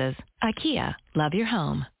mattresses. IKEA, love your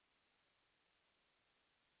home.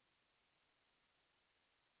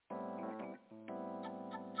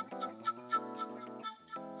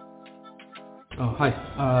 Oh, hi.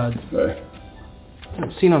 Hey.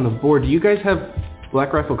 I've seen on the board, do you guys have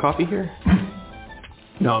Black Rifle coffee here?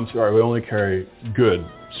 No, I'm sorry. We only carry good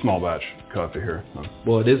small batch coffee here. No.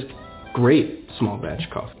 Well, it is great small batch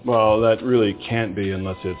coffee. Well, that really can't be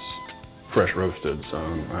unless it's fresh roasted. So,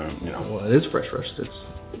 Well, it is fresh roasted.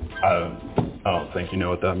 I don't think you know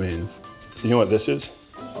what that means. You know what this is?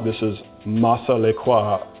 This is masa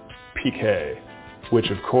lequa pique, which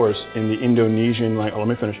of course in the Indonesian language, let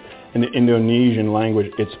me finish. In the Indonesian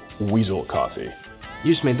language, it's weasel coffee.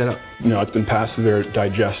 You just made that up. No, it's been passed through their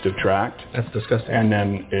digestive tract. That's disgusting. And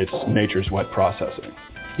then it's nature's wet processing.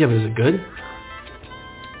 Yeah, but is it good?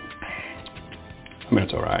 I mean,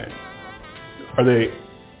 it's all right. Are they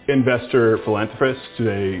investor philanthropists? Do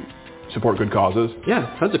they support good causes?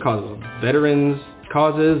 Yeah, tons of causes. Veterans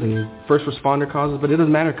causes and first responder causes, but it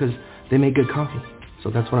doesn't matter because they make good coffee. So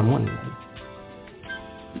that's what I'm wanting.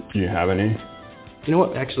 Do you have any? You know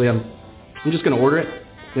what? Actually, I'm just going to order it.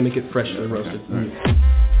 They make it freshly roasted. Right.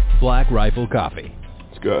 Black Rifle Coffee.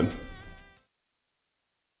 It's good.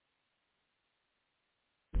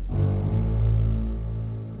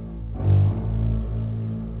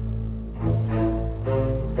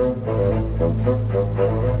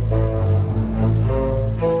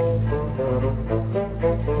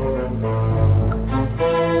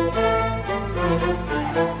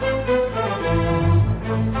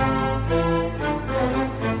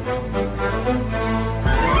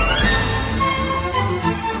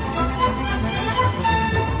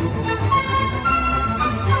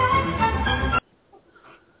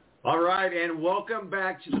 right, and welcome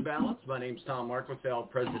back to The Balance. My name's Tom Marquis,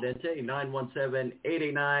 Presidente,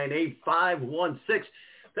 917-889-8516.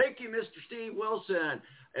 Thank you, Mr. Steve Wilson,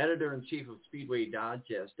 Editor-in-Chief of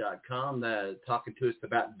SpeedwayDigest.com, talking to us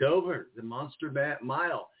about Dover, the Monster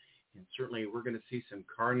Mile. And certainly we're going to see some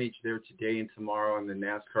carnage there today and tomorrow in the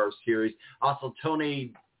NASCAR series. Also,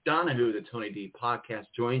 Tony Donahue, the TonyD Podcast,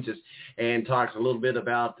 joins us and talks a little bit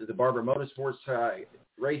about the Barber Motorsports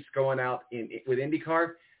race going out with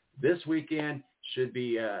IndyCar. This weekend should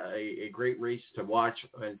be a great race to watch,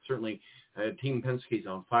 and certainly Team Penske's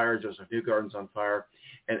on fire, Joseph Newgarden's on fire.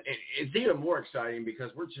 And it's even more exciting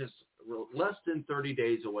because we're less than 30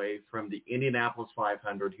 days away from the Indianapolis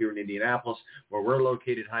 500 here in Indianapolis, where we're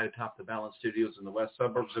located high atop the Balance Studios in the west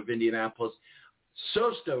suburbs of Indianapolis.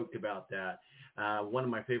 So stoked about that. One of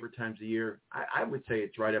my favorite times of year. I would say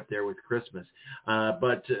it's right up there with Christmas.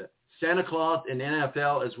 But Santa Claus in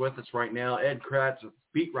NFL is with us right now. Ed Kracz,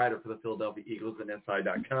 beat writer for the Philadelphia Eagles at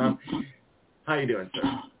SI.com. How you doing,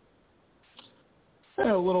 sir?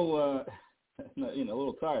 Yeah, a little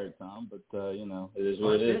tired, Tom, but it is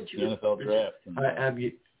what it is. The NFL draft. And,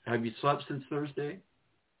 have you slept since Thursday?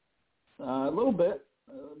 A little bit,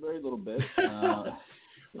 very little bit. The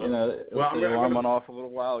alarm went off a little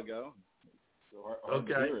while ago. So hard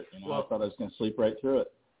to hear it. I thought I was going to sleep right through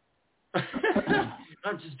it.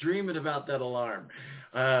 I'm just dreaming about that alarm.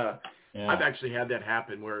 I've actually had that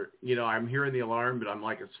happen where, I'm hearing the alarm, but I'm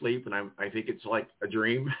like asleep, and I think it's like a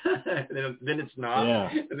dream. And then it's not. Yeah.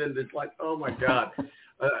 And then it's like, oh, my God.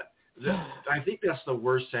 I think that's the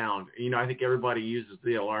worst sound. I think everybody uses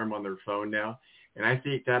the alarm on their phone now, and I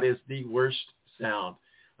think that is the worst sound.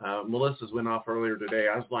 Melissa's went off earlier today.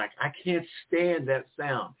 I was like, I can't stand that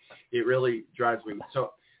sound. It really drives me.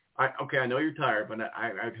 So, I know you're tired, but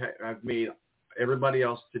I've made everybody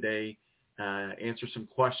else today answer some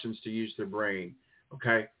questions to use their brain.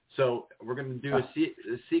 Okay, so we're going to do a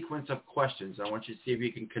sequence of questions. I want you to see if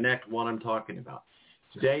you can connect what I'm talking about.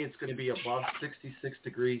 Today it's going to be above 66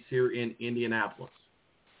 degrees here in Indianapolis.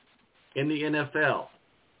 In the NFL,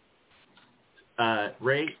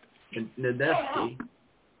 Ray Nadesky,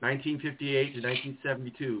 1958 to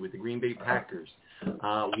 1972 with the Green Bay Packers,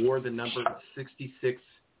 wore the number 66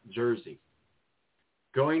 jersey.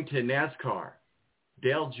 Going to NASCAR,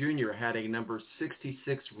 Dale Jr. had a number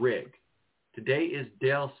 66 rig. Today is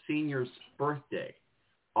Dale Sr.'s birthday.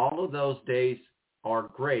 All of those days are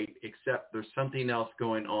great, except there's something else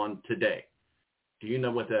going on today. Do you know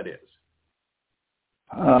what that is?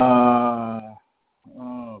 Oh,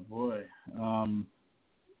 boy.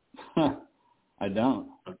 I don't.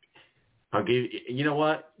 I'll give you know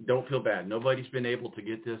what? Don't feel bad. Nobody's been able to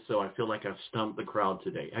get this, so I feel like I've stumped the crowd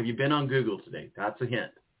today. Have you been on Google today? That's a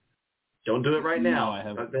hint. Don't do it right now. No, I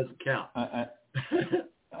haven't. That doesn't count. I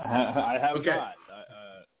have okay. not.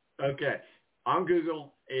 Okay. On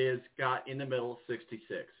Google is got in the middle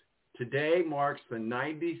 66. Today marks the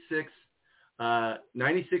 96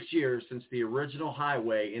 years since the original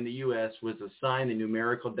highway in the U.S. was assigned a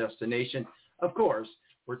numerical destination. Of course,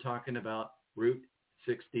 we're talking about Route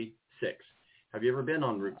 66. Have you ever been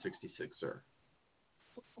on Route 66, sir?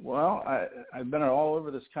 Well, I've been all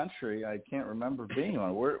over this country. I can't remember being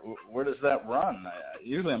on. Where does that run?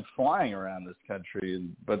 Usually I'm flying around this country,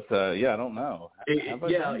 but I don't know.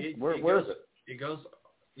 Where is it? It goes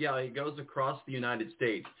across the United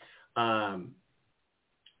States.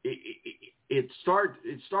 It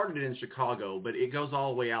started in Chicago, but it goes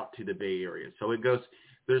all the way out to the Bay Area. So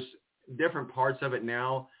there's different parts of it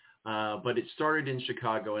now, but it started in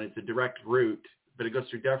Chicago, and it's a direct route, but it goes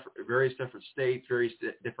through various different states, various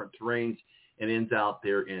different terrains, and ends out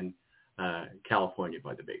there in California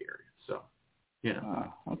by the Bay Area. So,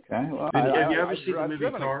 okay. Well, have you ever seen the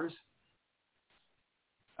movie Cars?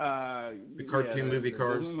 The cartoon movie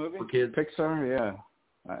Cars for kids? Pixar, yeah.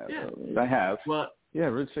 I have. Well, yeah,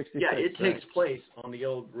 Route 66. Yeah, it takes place on the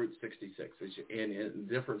old Route 66. And in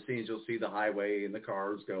different scenes, you'll see the highway and the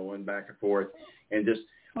cars going back and forth, and just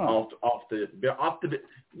off the.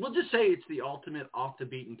 We'll just say it's the ultimate off the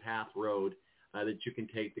beaten path road that you can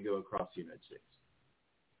take to go across the United States.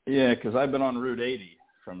 Yeah, because I've been on Route 80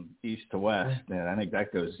 from east to west, and I think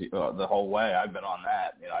that goes the whole way. I've been on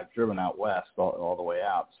that. I've driven out west all the way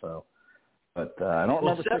out. So, but I don't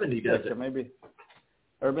remember 70 does it.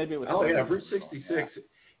 Or maybe it was. Oh, yeah, Route 66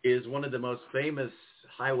 is one of the most famous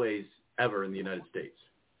highways ever in the United States.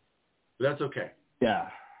 But that's okay. Yeah.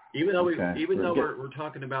 Even though we're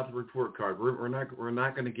talking about the report card, we're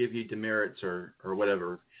not going to give you demerits or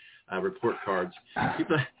whatever report cards.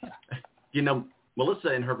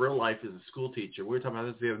 Melissa in her real life is a school teacher. We were talking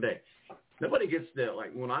about this the other day. Nobody gets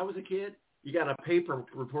when I was a kid, you got a paper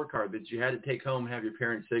report card that you had to take home, have your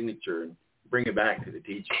parents' signature, and bring it back to the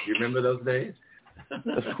teacher. Do you remember those days?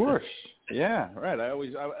 Of course. Yeah, right.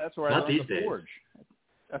 That's where I learned to forge.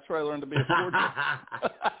 That's where I learned to be a forger.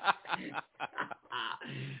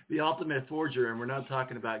 The ultimate forger, and we're not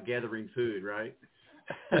talking about gathering food, right?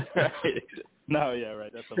 Right. No, yeah,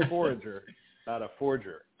 right. That's a forager, not a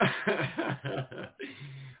forger.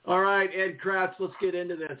 All right, Ed Kracz, let's get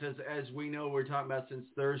into this. As we know, we're talking about since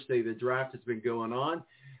Thursday, the draft has been going on.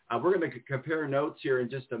 We're going to compare notes here in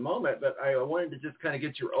just a moment, but I wanted to just kind of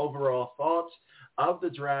get your overall thoughts of the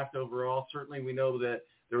draft overall. Certainly, we know that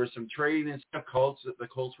there was some trading and stuff. The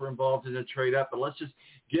Colts were involved in a trade-up, but let's just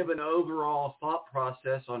give an overall thought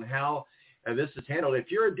process on how this is handled. If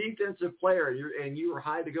you're a defensive player and you were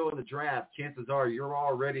high to go in the draft, chances are you're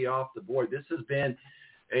already off the board. This has been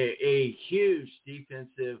a huge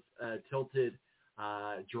defensive tilted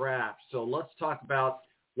draft. So let's talk about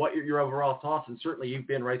what your overall thoughts, and certainly you've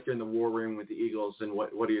been right there in the war room with the Eagles, and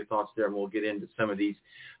what are your thoughts there? And we'll get into some of these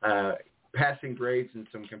passing grades and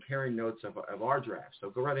some comparing notes of our draft. So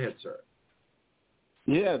go right ahead, sir.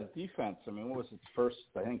 Yeah, the defense. I mean, what was its first,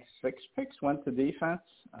 I think 6 picks went to defense,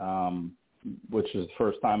 which is the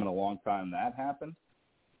first time in a long time that happened.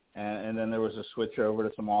 And then there was a switch over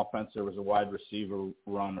to some offense. There was a wide receiver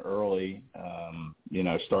run early,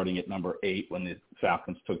 starting at number 8 when the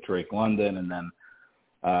Falcons took Drake London. And then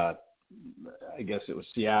I guess it was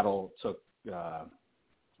Seattle took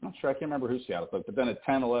I'm not sure. I can't remember who Seattle took. But then at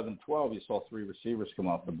 10, 11, 12, you saw 3 receivers come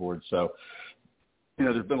off the board. So,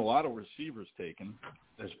 there's been a lot of receivers taken.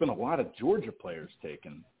 There's been a lot of Georgia players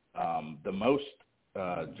taken. The most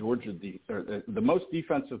the most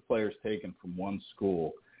defensive players taken from one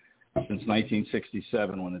school since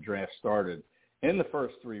 1967 when the draft started in the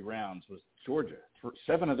first 3 rounds was Georgia.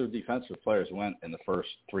 7 other defensive players went in the first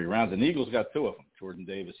 3 rounds, and the Eagles got 2 of them, Jordan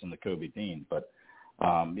Davis and Nakobe Dean. But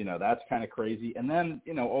that's kind of crazy. And then,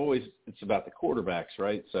 always it's about the quarterbacks,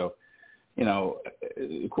 right? So,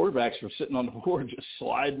 the quarterbacks were sitting on the board just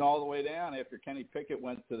sliding all the way down after Kenny Pickett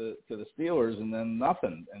went to the Steelers, and then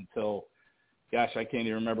nothing until, gosh, I can't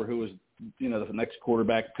even remember who was, the next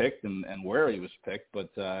quarterback picked and where he was picked. But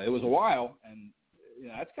it was a while, and,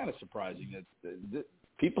 that's kind of surprising. That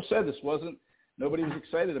people said nobody was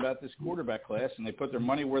excited about this quarterback class, and they put their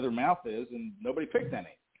money where their mouth is, and nobody picked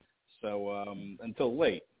any. So until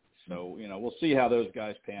late. So, we'll see how those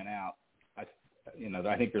guys pan out.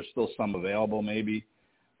 I think there's still some available maybe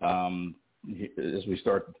as we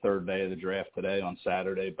start the 3rd day of the draft today on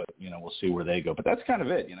Saturday, but, we'll see where they go. But that's kind of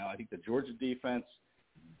it. I think the Georgia defense,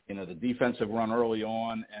 the defensive run early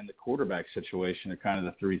on and the quarterback situation are kind of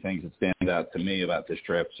the 3 things that stand out to me about this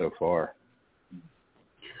draft so far.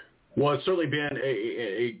 Well, it's certainly been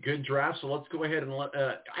a good draft, so let's go ahead and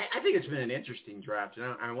I think it's been an interesting draft,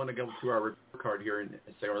 and I want to go through our report card here and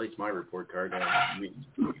say, or at least my report card.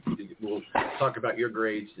 We'll talk about your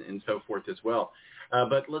grades and so forth as well.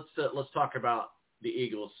 But let's talk about the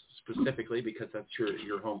Eagles specifically because that's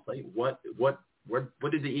your home plate. What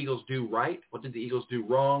did the Eagles do right? What did the Eagles do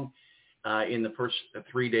wrong in the first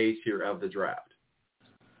 3 days here of the draft?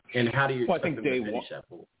 And how do you expect them to finish up?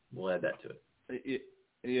 We'll add that to it.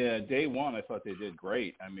 Yeah, day one, I thought they did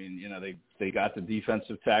great. I mean, they got the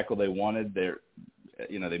defensive tackle they wanted.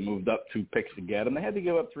 They moved up 2 picks to get them. They had to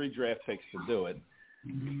give up 3 draft picks to do it.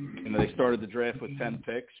 They started the draft with 10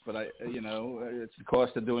 picks, but it's the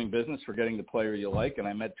cost of doing business for getting the player you like. And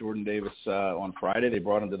I met Jordan Davis on Friday. They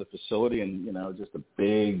brought him to the facility, and just a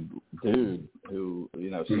big dude who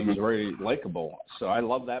seems very likable. So I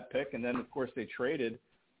love that pick. And then of course they traded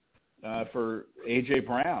for A.J.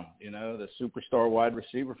 Brown, the superstar wide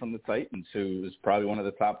receiver from the Titans, who is probably one of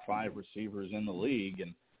the top 5 receivers in the league.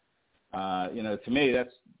 And, to me, that's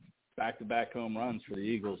back-to-back home runs for the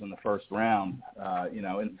Eagles in the first round.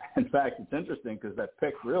 In fact, it's interesting because that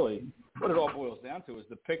pick really, what it all boils down to is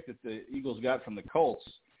the pick that the Eagles got from the Colts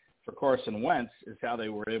for Carson Wentz is how they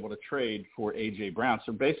were able to trade for A.J. Brown.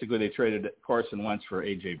 So basically they traded Carson Wentz for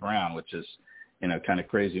A.J. Brown, which is, kind of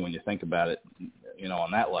crazy when you think about it,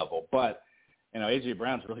 on that level. But, A.J.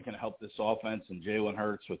 Brown's really going to help this offense, and Jalen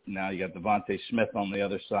Hurts with now you got Devontae Smith on the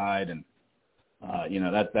other side. And,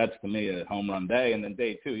 that's to me a home run day. And then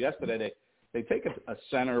day 2, yesterday, they take a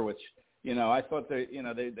center, which, I thought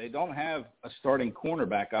they don't have a starting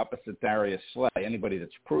cornerback opposite Darius Slay, anybody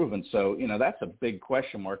that's proven. So, that's a big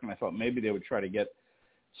question mark. And I thought maybe they would try to get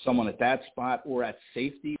someone at that spot or at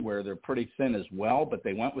safety where they're pretty thin as well. But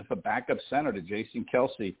they went with a backup center to Jason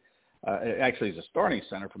Kelsey. Actually, he's a starting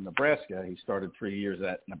center from Nebraska. He started 3 years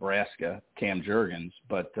at Nebraska, Cam Jurgens.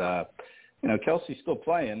 But, Kelsey's still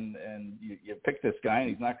playing, and you pick this guy, and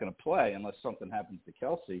he's not going to play unless something happens to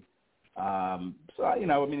Kelsey. So,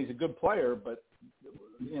 I mean, he's a good player, but,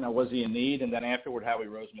 was he in need? And then afterward, Howie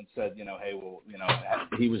Roseman said, hey, well,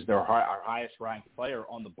 he was our highest-ranked player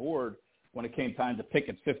on the board. When it came time to pick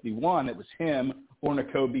at 51, it was him or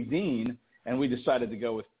Nakobe Dean, and we decided to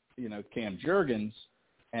go with, Cam Jurgens.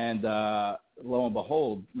 And lo and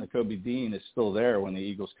behold, Nakobe Dean is still there when the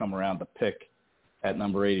Eagles come around to pick at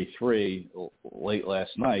number 83 late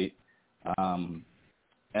last night.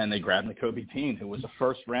 And they grabbed Nakobe Dean, who was a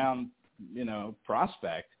first-round,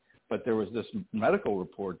 prospect. But there was this medical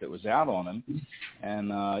report that was out on him.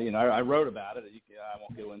 And, I wrote about it. I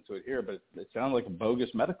won't go into it here, but it sounded like a bogus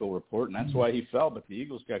medical report, and that's why he fell. But the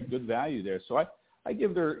Eagles got good value there. So I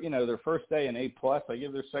give their first day an A+. I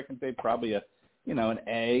give their second day probably an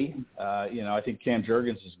A. I think Cam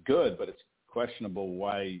Jurgens is good, but it's questionable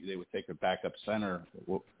why they would take a backup center,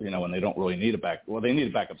 when they don't really need a backup. Well, they need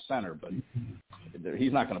a backup center, but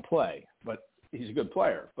he's not going to play. But he's a good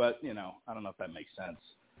player. But, I don't know if that makes sense.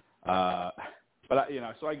 But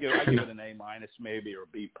so I give it an A- maybe, or a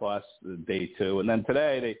B+ day 2. And then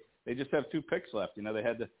today they just have 2 picks left. They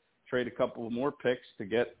had to trade a couple more picks to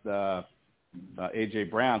get A.J.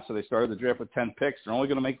 Brown, so they started the draft with 10 picks. They're only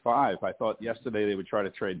going to make 5. I thought yesterday they would try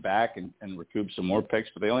to trade back and recoup some more picks,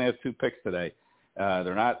 but they only have 2 picks today. They're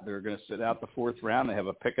going to sit out the 4th round. They have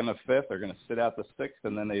a pick in the 5th. They're going to sit out the 6th,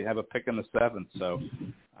 and then they have a pick in the 7th. So,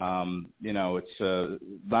 it's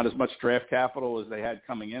not as much draft capital as they had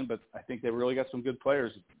coming in, but I think they really got some good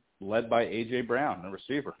players led by A.J. Brown, a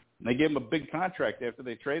receiver. And they gave him a big contract after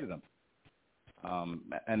they traded him.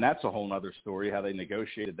 And that's a whole other story, how they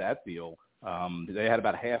negotiated that deal. They had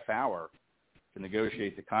about a half hour to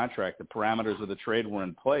negotiate the contract. The parameters of the trade were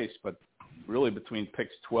in place, but really between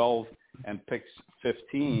picks 12 and picks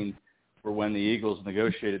 15 were when the Eagles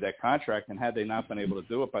negotiated that contract. And had they not been able to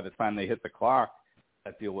do it by the time they hit the clock,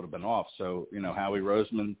 that deal would have been off. So, Howie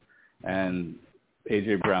Roseman and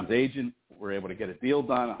A.J. Brown's agent were able to get a deal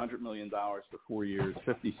done, $100 million for 4 years,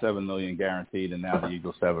 $57 million guaranteed, and now the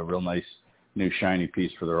Eagles have a real nice new shiny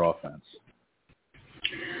piece for their offense.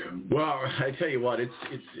 Well, I tell you what,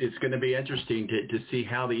 it's going to be interesting to see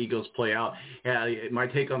how the Eagles play out. My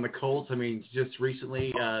take on the Colts, I mean, just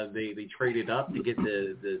recently they traded up to get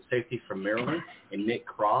the safety from Maryland and Nick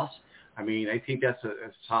Kracz. I mean, I think that's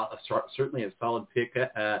certainly a solid pick.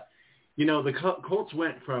 The Colts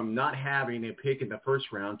went from not having a pick in the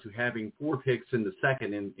first round to having 4 picks in the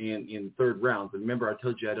second and third rounds. And remember, I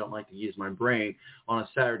told you I don't like to use my brain on a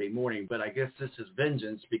Saturday morning, but I guess this is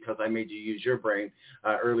vengeance because I made you use your brain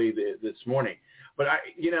early this morning. But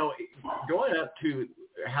going up to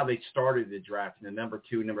how they started the draft in the number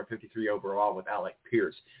 2, number 53 overall with Alec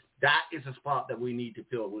Pierce, that is a spot that we need to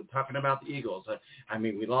fill. We're talking about the Eagles.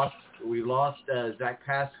 We lost Zach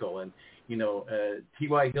Pascal, and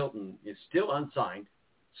T.Y. Hilton is still unsigned.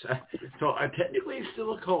 So technically he's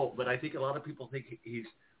still a Colt, but I think a lot of people think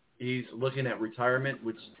he's looking at retirement,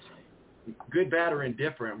 which good, bad, or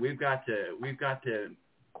indifferent, we've got to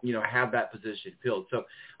have that position filled. So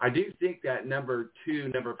I do think that number 2,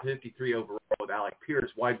 number 53 overall with Alec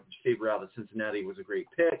Pierce, wide receiver out of Cincinnati, was a great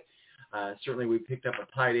pick. Certainly we picked up a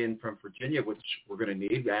tight end from Virginia, which we're going to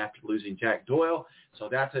need after losing Jack Doyle. So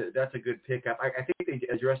that's a good pickup. I think they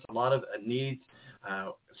addressed a lot of needs.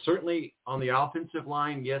 Certainly on the offensive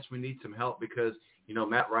line, yes, we need some help because,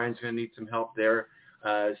 Matt Ryan's going to need some help there.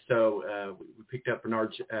 So we picked up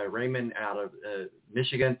Bernard Raymond out of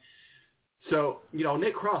Michigan. So,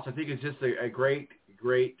 Nick Kracz, I think, is just a great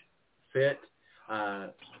fit.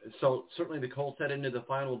 So certainly the Colts head into the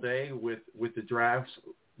final day with the drafts,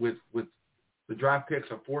 with the draft picks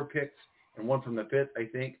of 4 picks and 1 from the 5th, I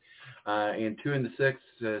think, and 2 in the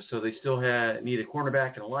 6th. So they still need a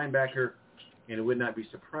cornerback and a linebacker, and it would not be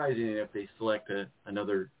surprising if they select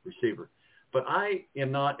another receiver. But I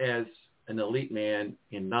am not as an elite man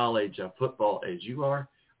in knowledge of football as you are.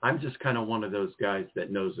 I'm just kind of one of those guys that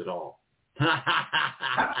knows it all.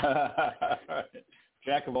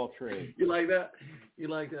 Jack of all trades. You like that?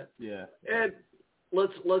 Yeah. And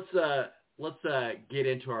let's get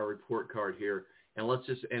into our report card here, and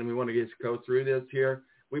we want to just go through this here.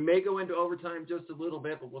 We may go into overtime just a little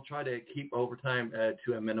bit, but we'll try to keep overtime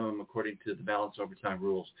to a minimum according to the balanced overtime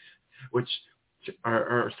rules, which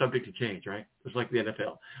are subject to change, right? It's like the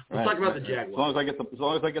NFL. Let's talk about the Jaguars. As long as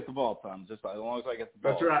I get the ball, Tom. Just as long as I get the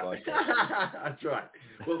ball. That's right. That's right.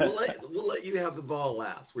 Well, we'll let you have the ball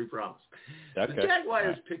last. We promise. Okay. The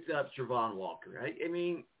Jaguars picked up Travon Walker, right? I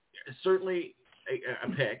mean, certainly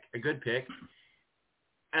a good pick.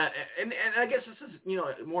 And I guess this is,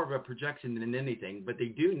 more of a projection than anything, but they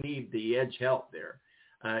do need the edge help there.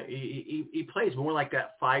 He plays more like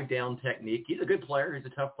that 5-down technique. He's a good player.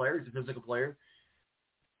 He's a tough player. He's a physical player.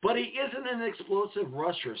 But he isn't an explosive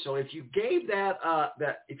rusher. So if you gave that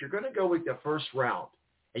if you're going to go with the first round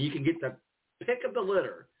and you can get the pick of the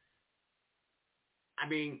litter, I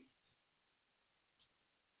mean,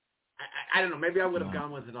 I don't know. Maybe I would have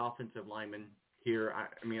gone with an offensive lineman here.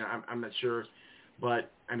 I mean, I'm not sure.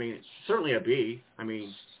 But, I mean, it's certainly a B. I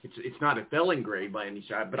mean, it's not a failing grade by any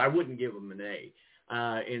shot, but I wouldn't give them an A.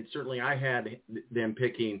 And certainly I had them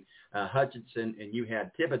picking Hutchinson, and you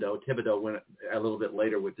had Thibodeau. Thibodeau went a little bit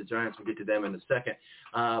later with the Giants. We'll get to them in a second.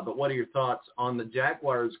 But what are your thoughts on the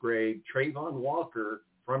Jaguars grade? Trayvon Walker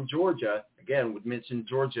from Georgia. Again, we mentioned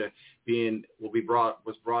Georgia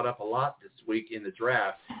was brought up a lot this week in the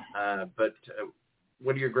draft. But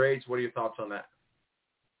what are your grades? What are your thoughts on that?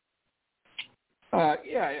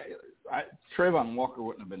 Trayvon Walker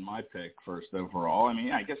wouldn't have been my pick first overall. I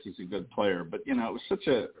mean, I guess he's a good player, but, it was such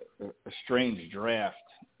a strange draft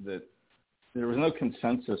that there was no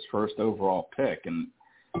consensus first overall pick. And,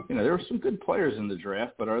 there were some good players in the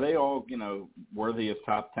draft, but are they all, worthy of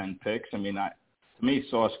top 10 picks? I mean, to me,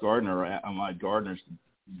 Sauce Gardner, Ahmad Gardner's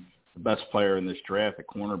the best player in this draft, a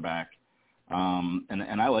cornerback.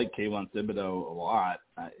 And I like Kayvon Thibodeau a lot.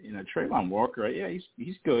 Trayvon Walker,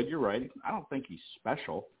 he's good. You're right. I don't think he's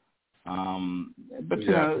special. But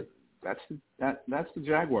that's the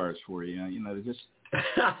Jaguars for you. They just.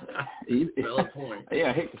 Valid point.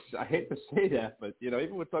 Yeah, I hate to say that, but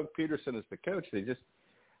even with Doug Peterson as the coach, they just.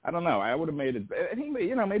 I don't know. I would have made it. And he,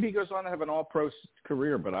 maybe he goes on to have an all-pro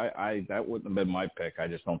career, but I that wouldn't have been my pick. I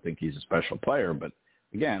just don't think he's a special player. But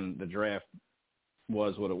again, the draft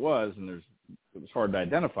was what it was, and it was hard to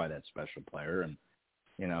identify that special player. And,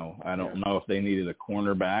 I don't know if they needed a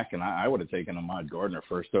cornerback, and I would have taken Ahmad Gardner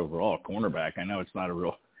first overall, cornerback. I know it's not a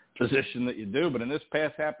real position that you do, but in this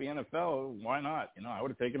pass-happy NFL, why not? I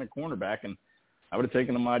would have taken a cornerback, and I would have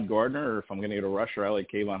taken Ahmad Gardner, or if I'm going to get a rusher, I like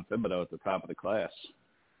Kayvon Thibodeau at the top of the class.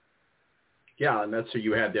 Yeah, and that's who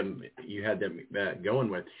you had them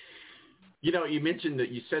going with. You mentioned that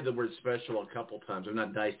you said the word special a couple times. I'm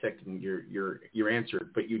not dissecting your answer,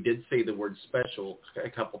 but you did say the word special a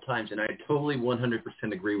couple times, and I totally 100%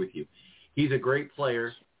 agree with you. He's a great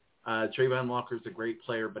player. Trayvon Walker's a great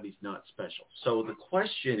player, but he's not special. So the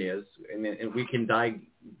question is, and we can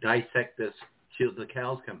dissect this till the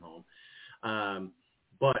cows come home,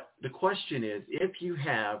 but the question is, if you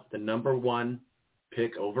have the number one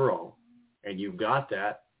pick overall, and you've got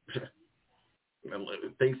that,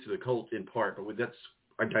 thanks to the Colts in part, but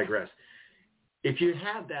I digress. If you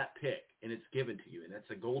have that pick and it's given to you and that's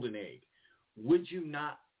a golden egg, would you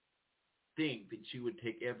not think that you would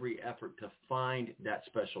take every effort to find that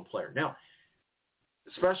special player? Now,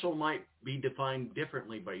 special might be defined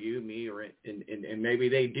differently by you, me, and maybe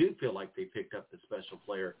they do feel like they picked up the special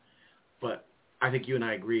player, but I think you and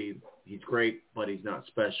I agree he's great, but he's not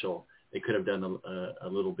special. They could have done a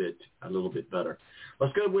little bit better.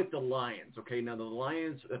 Let's go with the Lions. Okay, now the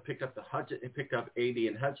Lions picked up AD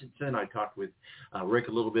and Hutchinson. I talked with Rick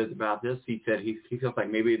a little bit about this. He said he feels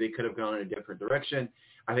like maybe they could have gone in a different direction.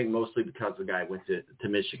 I think mostly because the guy went to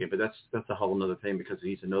Michigan, but that's a whole other thing because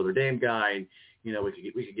he's a Notre Dame guy, and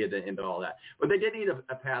we could get into all that. But they did need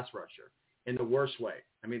a pass rusher in the worst way.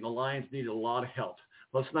 I mean, the Lions needed a lot of help.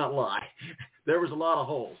 Let's not lie. There was a lot of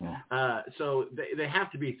holes. So they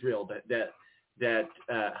have to be thrilled that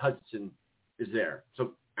Hudson is there.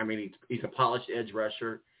 So, I mean, he's a polished edge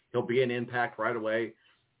rusher. He'll be an impact right away.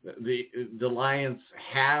 The Lions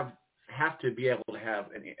have to be able to have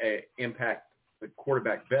an impact the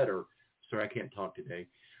quarterback better. Sorry, I can't talk today.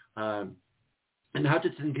 And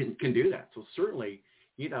Hutchinson can do that. So certainly,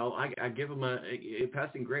 I give him a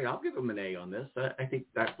passing grade. I'll give him an A on this. I think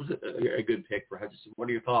that was a good pick for Hutchinson. What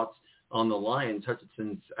are your thoughts on the Lions?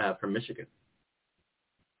 Hutchinson's from Michigan.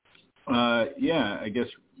 I guess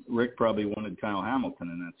Rick probably wanted Kyle Hamilton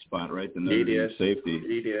in that spot, right? The Notre Dame safety.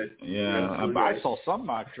 He did. Yeah, I saw some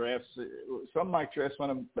mock drafts.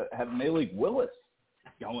 Had Malik Willis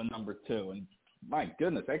going number 2, and my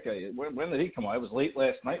goodness, that guy. When did he come on? It was late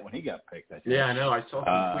last night when he got picked. I think. Yeah, I know. I saw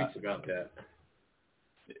some tweets about that.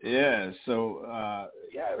 Yeah, so,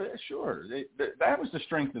 sure. That was the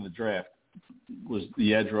strength of the draft, was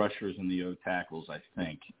the edge rushers and the O tackles, I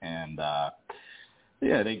think. And,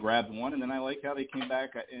 they grabbed one, and then I like how they came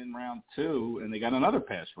back in round 2, and they got another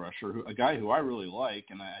pass rusher, a guy who I really like,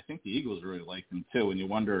 and I think the Eagles really liked him too. And you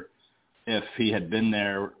wonder if he had been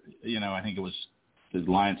there, I think it was the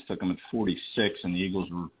Lions took him at 46, and the Eagles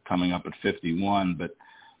were coming up at 51. But,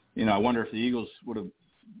 I wonder if the Eagles would have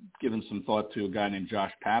given some thought to a guy named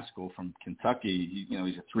Josh Paschal from Kentucky.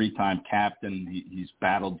 He's a 3-time captain. He's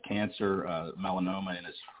battled cancer, melanoma in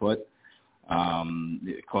his foot.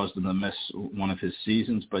 It caused him to miss one of his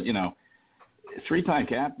seasons. But, three-time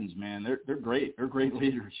captains, man, they're great. They're great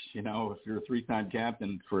leaders. You know, if you're a three-time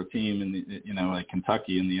captain for a team in the, you know, like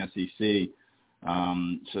Kentucky in the SEC,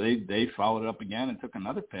 so they followed up again and took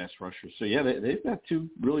another pass rusher. So yeah, they've got two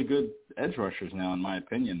really good edge rushers now, in my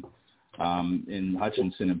opinion, in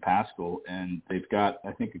Hutchinson and Pascal, and they've got,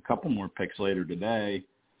 I think, a couple more picks later today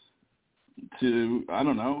to, I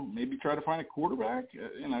don't know, maybe try to find a quarterback.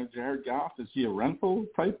 You know, Jared Goff, is he a rental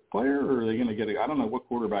type player, or are they going to get I don't know what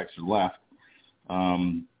quarterbacks are left.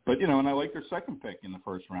 But, you know, and I like their second pick in the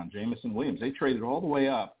first round, Jamison Williams. They traded all the way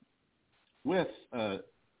up with,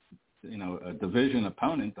 you know, a division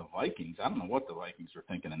opponent, the Vikings. I don't know what the Vikings are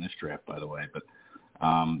thinking in this draft, by the way. But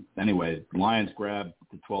anyway, Lions grab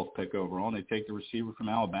the 12th pick overall, and they take the receiver from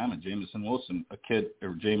Alabama, Jamison Williams,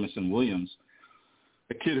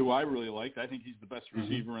 a kid who I really liked. I think he's the best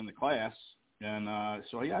receiver in the class. And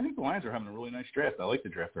so, yeah, I think the Lions are having a really nice draft. I like the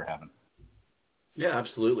draft they're having. Yeah,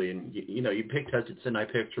 absolutely. And, you know, you picked Hutchinson. I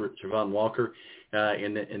picked Travon Walker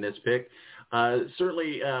in this pick.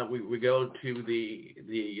 Certainly, we go to the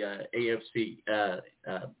AFC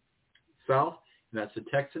South, and that's the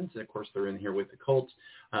Texans. And, of course, they're in here with the Colts.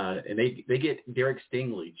 And they get Derek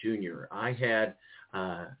Stingley, Jr. I had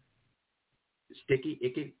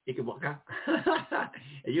Sticky Waka.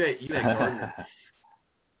 you had Gardner.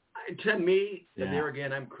 To me, there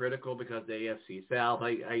again, I'm critical because the AFC South.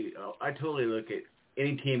 I totally look at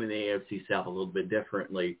any team in the AFC South a little bit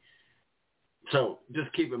differently. So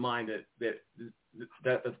just keep in mind that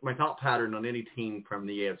my thought pattern on any team from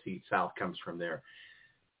the AFC South comes from there.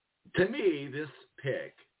 To me, this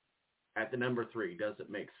pick at the number 3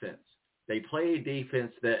 doesn't make sense. They play a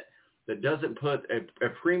defense that doesn't put a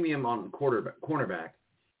premium on cornerback,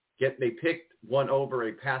 yet they picked one over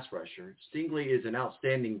a pass rusher. Stingley is an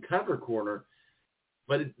outstanding cover corner,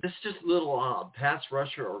 but it's just a little odd. Pass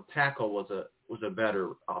rusher or tackle was a better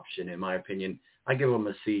option, in my opinion. I give them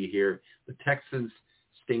a C here. The Texans,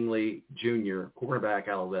 Stingley Jr., cornerback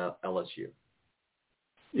out of LSU.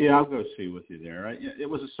 Yeah, I'll go C with you there. It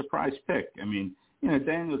was a surprise pick. I mean, you know,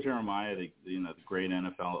 Daniel Jeremiah, the great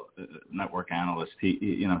NFL network analyst,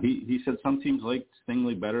 he said some teams like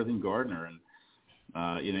Stingley better than Gardner, and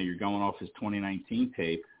you know, you're going off his 2019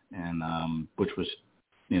 tape, and which was,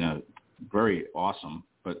 you know, very awesome,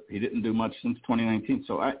 but he didn't do much since 2019.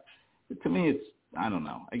 So to me, I don't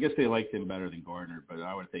know. I guess they liked him better than Gardner, but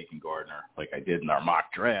I would have taken Gardner like I did in our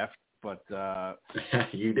mock draft. But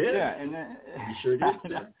you did, yeah, and you sure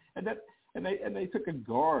did. And they took a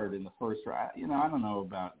guard in the first round. You know, I don't know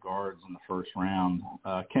about guards in the first round.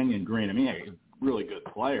 Kenyon Green, I mean, he's a really good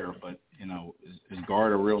player, but, you know, is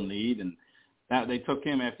guard a real need? And that they took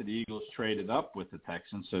him after the Eagles traded up with the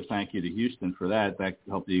Texans, so thank you to Houston for that. That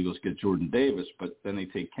helped the Eagles get Jordan Davis, but then they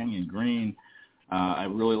take Kenyon Green. I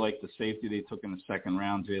really like the safety they took in the second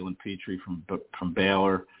round, Jalen Petrie from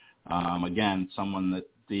Baylor. Again, someone that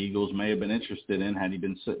the Eagles may have been interested in had he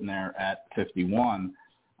been sitting there at 51.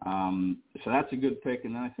 So that's a good pick,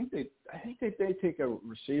 and then I think they take a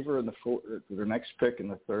receiver in their next pick in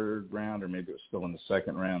the third round, or maybe it was still in the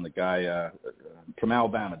second round. The guy from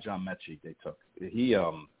Alabama, John Mechie, they took.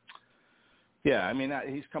 I mean,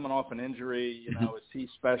 he's coming off an injury. You know, is he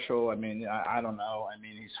special? I mean, I don't know. I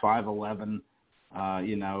mean, he's 5'11".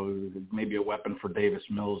 You know, maybe a weapon for Davis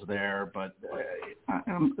Mills there, but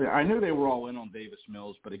I knew they were all in on Davis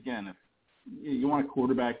Mills. But again, if you want a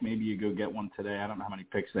quarterback, maybe you go get one today. I don't know how many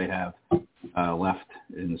picks they have left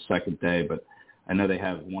in the second day, but I know they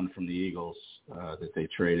have one from the Eagles that they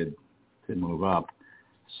traded to move up.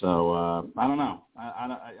 So I don't know.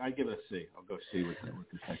 I give it a C. I'll go C with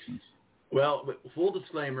the Texans. Well, full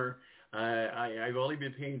disclaimer, I've only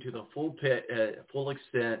been paying to the full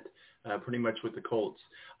extent, pretty much with the Colts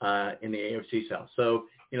in the AFC South. So,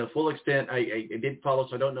 you know, full extent, I did follow,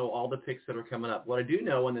 so I don't know all the picks that are coming up. What I do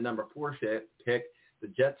know in the number 4 pick, the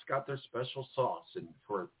Jets got their special sauce, and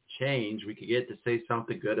for a change, we could get to say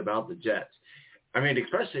something good about the Jets. I mean,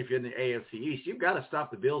 especially if you're in the AFC East, you've got to stop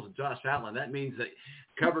the Bills and Josh Allen. That means that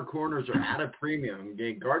cover corners are at a premium.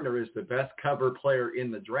 Gardner is the best cover player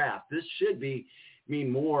in the draft. This should mean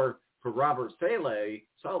more for Robert Saleh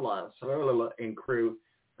and crew.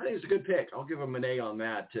 I think it's a good pick. I'll give him an A on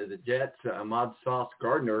that. To the Jets, Ahmad Sauce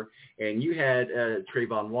Gardner, and you had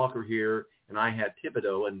Travon Walker here, and I had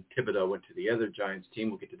Thibodeau, and Thibodeau went to the other Giants team.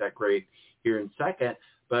 We'll get to that grade here in a second.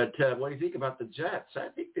 But what do you think about the Jets? I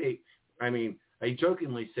think I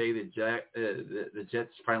jokingly say the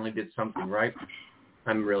Jets finally did something right.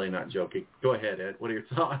 I'm really not joking. Go ahead, Ed. What are your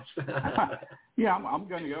thoughts? Yeah, I'm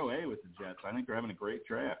going to go A with the Jets. I think they're having a great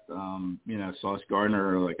draft. You know, Sauce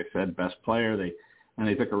Gardner, like I said, best player.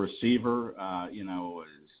 They took a receiver, you know,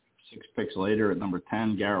 6 picks later at number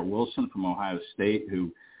 10, Garrett Wilson from Ohio State,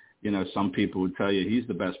 who, some people would tell you he's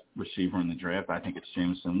the best receiver in the draft. I think it's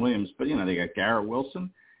Jameson Williams. But, they got Garrett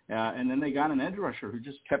Wilson. And then they got an edge rusher who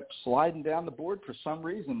just kept sliding down the board for some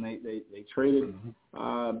reason. They traded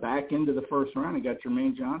back into the first round and got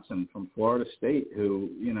Jermaine Johnson from Florida State, who,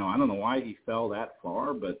 I don't know why he fell that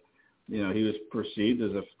far, but, he was perceived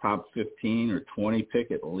as a top 15 or 20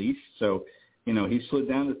 pick at least. So, he slid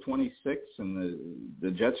down to 26, and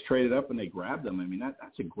the Jets traded up and they grabbed him. I mean,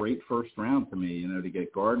 that's a great first round to me, to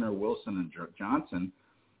get Gardner, Wilson, and Johnson.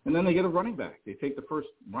 And then they get a running back. They take the first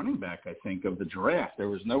running back, I think, of the draft. There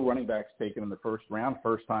was no running backs taken in the first round,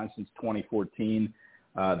 first time since 2014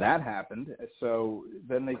 that happened. So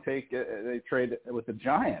then they trade with the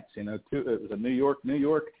Giants. It was a New York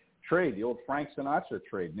trade, the old Frank Sinatra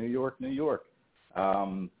trade, New York. They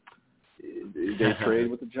trade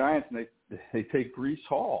with the Giants, and they take Breece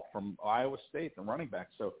Hall from Iowa State, the running back.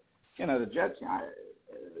 So, the Jets.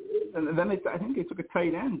 And then I think they took a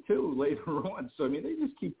tight end too later on. So I mean, they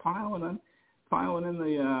just keep piling in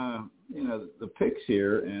the picks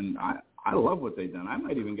here, and I love what they've done. I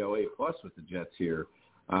might even go A+ with the Jets here.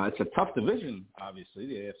 It's a tough division, obviously,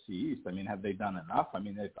 the AFC East. I mean, have they done enough? I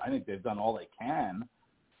mean, I think they've done all they can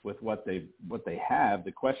with what they have.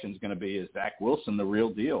 The question is going to be: is Zach Wilson the real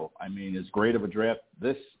deal? I mean, as great of a draft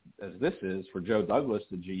this is for Joe Douglas,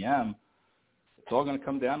 the GM. It's all going to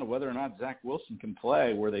come down to whether or not Zach Wilson can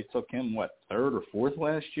play, where they took him, third or fourth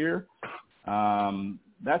last year.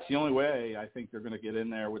 That's the only way I think they're going to get in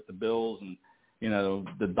there with the Bills and,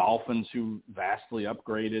 the Dolphins, who vastly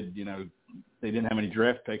upgraded. They didn't have any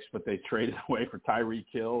draft picks, but they traded away for Tyreek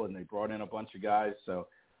Hill, and they brought in a bunch of guys. So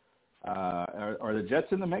are the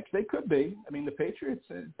Jets in the mix? They could be. I mean, the Patriots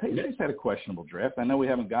had a questionable draft. I know we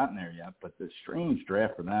haven't gotten there yet, but the strange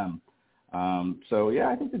draft for them.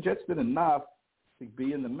 I think the Jets did enough to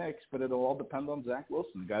be in the mix, but it'll all depend on Zach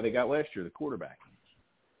Wilson, the guy they got last year, the quarterback.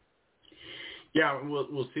 Yeah,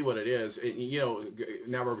 we'll see what it is.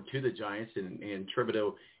 Now we're over to the Giants, and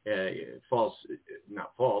Thibodeau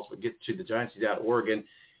gets to the Giants. He's out of Oregon.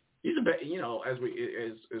 He's as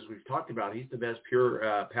we've talked about, he's the best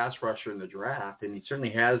pure pass rusher in the draft, and he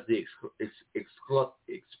certainly has the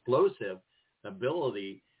explosive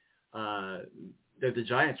ability that the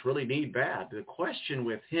Giants really need bad. The question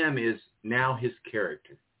with him is now his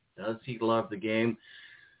character. Does he love the game?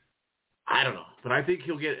 I don't know, but I think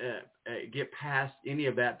he'll get past any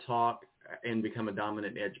of that talk and become a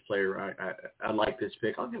dominant edge player. I like this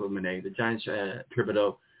pick. I'll give him an A. The Giants,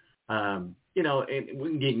 Thibodeau, and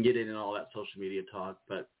we can get into all that social media talk,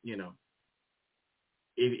 but if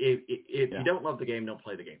you don't love the game, don't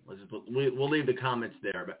play the game. We'll leave the comments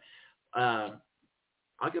there, but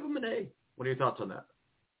I'll give him an A. What are your thoughts on that?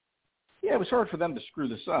 Yeah, it was hard for them to screw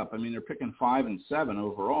this up. I mean, they're picking 5 and 7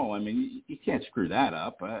 overall. I mean, you can't screw that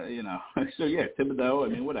up, So, yeah, Thibodeau, I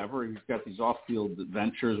mean, whatever. He's got these off-field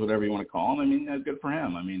adventures, whatever you want to call them. I mean, good for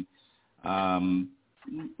him. I mean,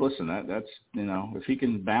 listen, that's, if he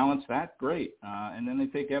can balance that, great. And then they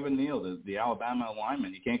take Evan Neal, the Alabama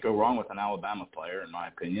lineman. You can't go wrong with an Alabama player, in my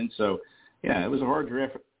opinion. So, yeah, it was a hard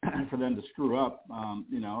draft for them to screw up.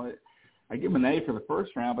 I give him an A for the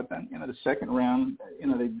first round, but then, the second round,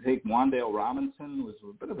 they take Wan'Dale Robinson, was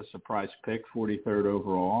a bit of a surprise pick, 43rd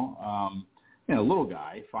overall. Little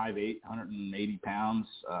guy, 5'8", 180 pounds,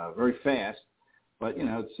 very fast. But,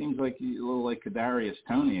 it seems like a little like Kadarius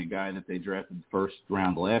Toney, a guy that they drafted the first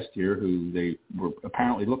round last year, who they were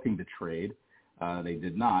apparently looking to trade. They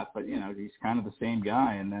did not, but, he's kind of the same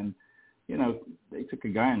guy. And then, they took a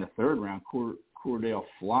guy in the third round, Cordell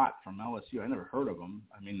Flott from LSU. I never heard of him.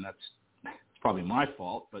 I mean, that's probably my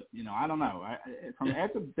fault, but I don't know. From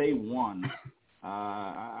after day one,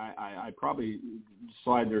 I probably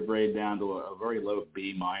slide their grade down to a very low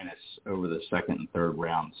B- over the second and third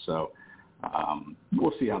rounds. So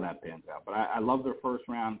we'll see how that pans out. But I love their first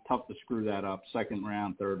round. Tough to screw that up. Second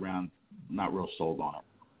round, third round, not real sold on it.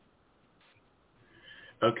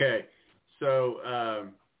 Okay, so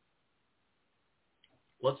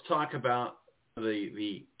let's talk about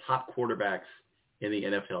the top quarterbacks in the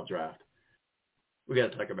NFL draft. We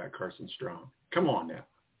got to talk about Carson Strong. Come on now.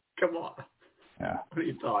 Come on. Yeah. What are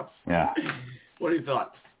your thoughts? Yeah. What are your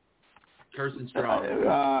thoughts? Carson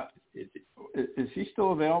Strong. Is he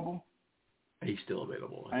still available? He's still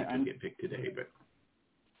available. I think he'll get picked today, but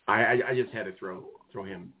I just had to throw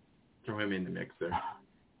him in the mix there,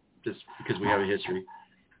 just because we have a history.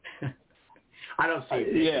 I don't see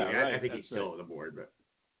it. Right. I think he's still on the board, but.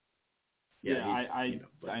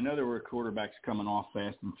 I know there were quarterbacks coming off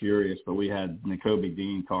fast and furious, but we had Nakobe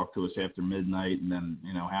Dean talk to us after midnight, and then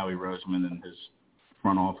Howie Roseman and his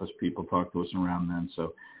front office people talked to us around then.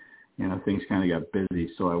 So, things kind of got busy,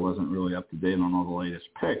 so I wasn't really up to date on all the latest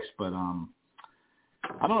picks. But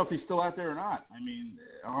I don't know if he's still out there or not. I mean,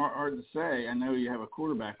 hard to say. I know you have a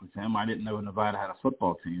quarterback with him. I didn't know Nevada had a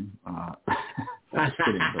football team. Just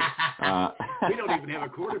kidding. But, we don't even have a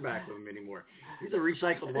quarterback with him anymore. He's a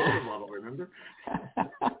recycled water bottle, remember?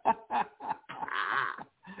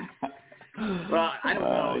 Well, I don't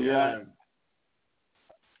know.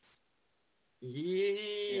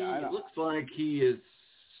 It looks like he is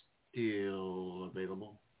still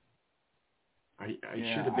available. I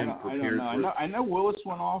should have been prepared. I know Willis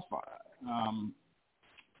went off.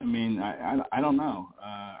 I mean, I don't know.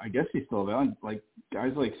 I guess he's still available. Like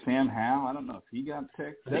guys like Sam Howell, I don't know if he got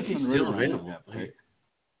picked. I think he's still available.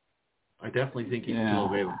 I definitely think he's still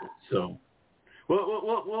available. So,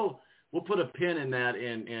 we'll put a pin in that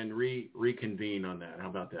and reconvene on that. How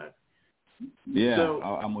about that? Yeah, so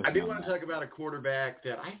I'm with I you. do want to talk about a quarterback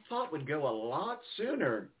that I thought would go a lot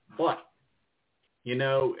sooner, but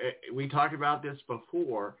we talked about this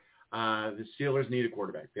before. The Steelers need a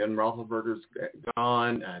quarterback. Ben Roethlisberger's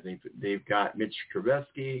gone. They've got Mitch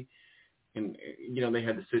Trubisky, and they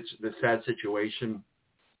had the sad situation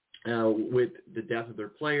with the death of their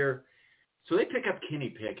player. So they pick up Kenny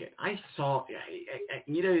Pickett. I saw,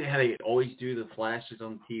 how they always do the flashes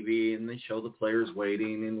on TV, and they show the players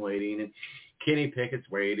waiting, and Kenny Pickett's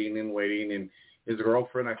waiting, and his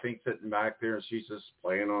girlfriend, I think, sitting back there, and she's just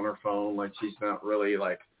playing on her phone like she's not really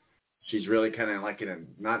she's really kind of like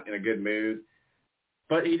not in a good mood.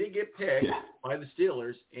 But he did get picked by the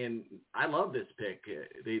Steelers, and I love this pick.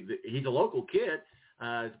 He's a local kid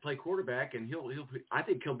to play quarterback, and I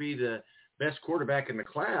think he'll be the best quarterback in the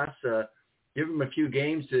class. Give him a few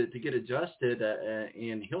games to get adjusted,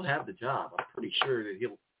 and he'll have the job. I'm pretty sure that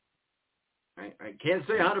I can't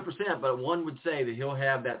say 100%, but one would say that he'll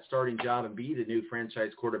have that starting job and be the new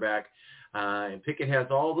franchise quarterback. And Pickett has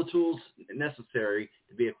all the tools necessary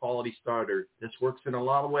to be a quality starter. This works in a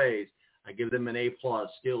lot of ways. I give them an A+.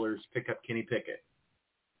 Steelers pick up Kenny Pickett.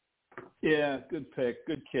 Yeah, good pick.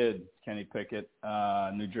 Good kid, Kenny Pickett,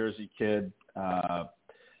 New Jersey kid.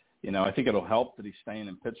 I think it'll help that he's staying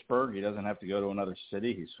in Pittsburgh. He doesn't have to go to another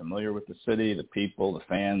city. He's familiar with the city, the people, the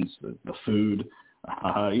fans, the food.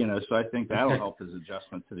 So I think that'll help his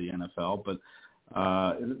adjustment to the NFL. But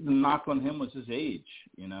the knock on him was his age.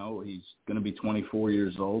 He's going to be 24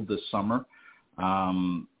 years old this summer.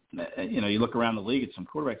 You look around the league at some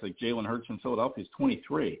quarterbacks like Jalen Hurts in Philadelphia. He's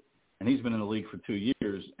 23, and he's been in the league for 2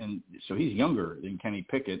 years, and so he's younger than Kenny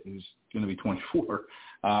Pickett, who's going to be 24.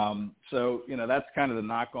 That's kind of the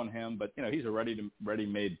knock on him. But he's a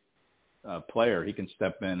ready-made player. He can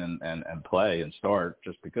step in and play and start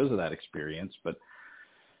just because of that experience. But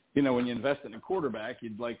when you invest in a quarterback,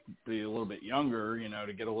 you'd like to be a little bit younger,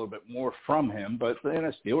 to get a little bit more from him. But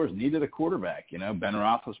the Steelers needed a quarterback. Ben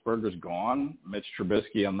Roethlisberger's gone. Mitch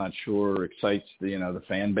Trubisky, I'm not sure, excites the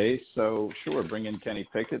fan base. So sure, bring in Kenny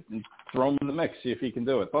Pickett and throw him in the mix, see if he can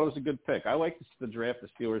do it. Thought it was a good pick. I like the draft the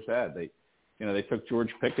Steelers had. They took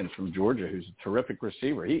George Pickens from Georgia, who's a terrific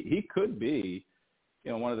receiver. He could be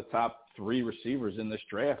one of the top 3 receivers in this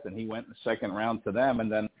draft, and he went in the second round to them.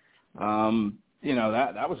 And then,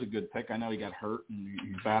 that was a good pick. I know he got hurt and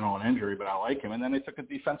he's battling injury, but I like him. And then they took a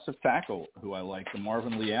defensive tackle who I like,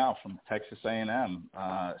 Marvin Leal from Texas A&M.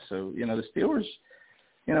 The Steelers,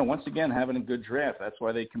 once again, having a good draft. That's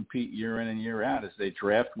why they compete year in and year out, is they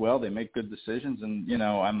draft well, they make good decisions. And,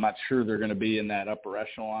 I'm not sure they're going to be in that upper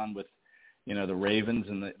echelon with, the Ravens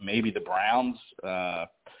and maybe the Browns.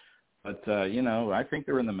 But I think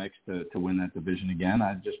they're in the mix to win that division again.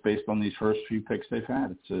 Just based on these first few picks they've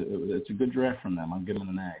had, it's a good draft from them. I'm giving them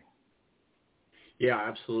an A. Yeah,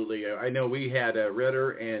 absolutely. I know we had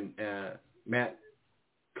Ritter and Matt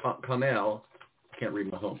Connell. I can't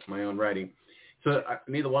read my own writing, so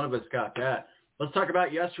neither one of us got that. Let's talk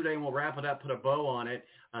about yesterday, and we'll wrap it up, put a bow on it,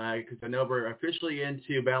 because I know we're officially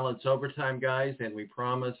into balanced overtime, guys, and we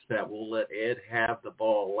promise that we'll let Ed have the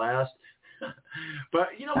ball last. But,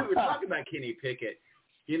 we were talking about Kenny Pickett.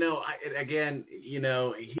 He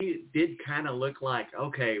did kind of look like,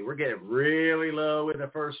 okay, we're getting really low in the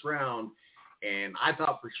first round. And I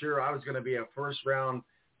thought for sure I was going to be a first-round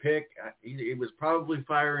pick. He was probably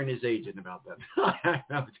firing his agent about that.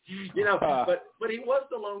 But he was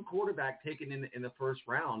the lone quarterback taken in the first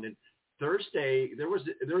round. And Thursday, there was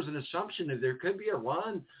an assumption that there could be a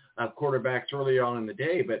run of quarterbacks early on in the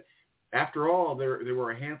day, but after all, there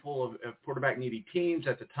were a handful of quarterback-needy teams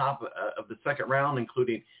at the top of the second round,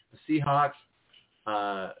 including the Seahawks,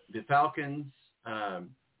 the Falcons.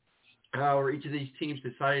 However, each of these teams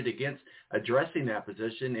decided against addressing that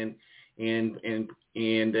position, and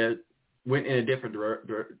went in a different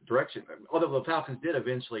direction. Although the Falcons did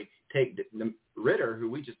eventually take Ritter, who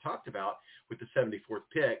we just talked about, with the 74th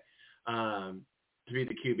pick to be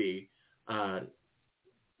the QB.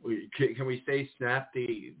 Can we say snap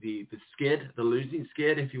the skid, the losing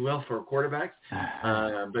skid, if you will, for quarterbacks?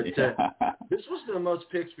 This was the most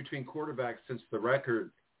picks between quarterbacks since the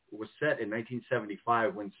record was set in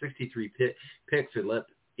 1975, when 63 picks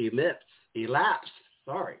elapsed.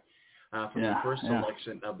 From the first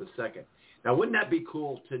selection of the second. Now, wouldn't that be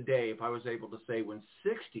cool today if I was able to say when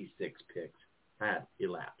 66 picks had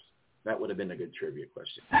elapsed? That would have been a good trivia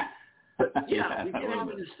question. But yeah, we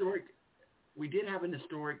did have an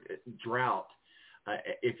historic drought,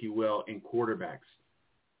 if you will, in quarterbacks.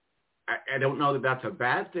 I don't know that that's a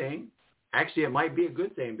bad thing. Actually, it might be a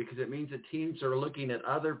good thing, because it means that teams are looking at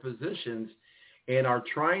other positions and are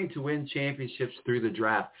trying to win championships through the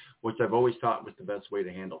draft, which I've always thought was the best way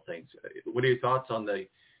to handle things. What are your thoughts on the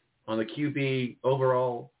QB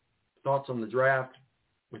overall? Thoughts on the draft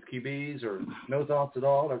with QBs, or no thoughts at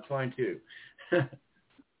all? That's fine too.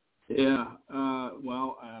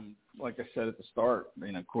 Like I said at the start,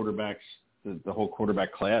 quarterbacks, the whole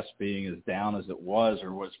quarterback class being as down as it was,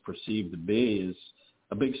 or was perceived to be, is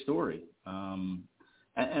a big story. And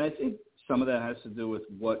I think some of that has to do with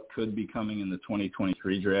what could be coming in the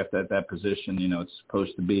 2023 draft at that position. It's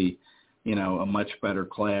supposed to be, a much better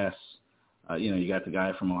class. You got the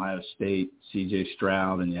guy from Ohio State, C.J.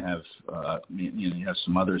 Stroud, and you have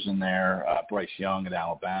some others in there, Bryce Young at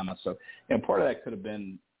Alabama. So, part of that could have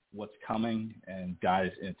been what's coming, and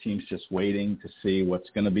guys and teams just waiting to see what's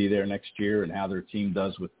going to be there next year and how their team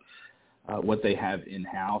does with what they have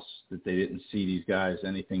in-house, that they didn't see these guys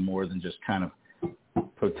anything more than just kind of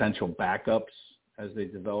potential backups as they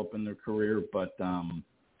develop in their career. But,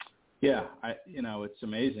 it's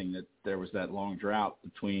amazing that there was that long drought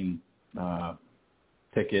between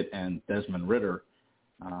Pickett and Desmond Ritter.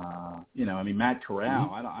 Matt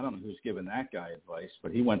Corral, I don't know who's giving that guy advice,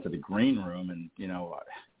 but he went to the green room, and,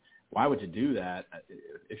 why would you do that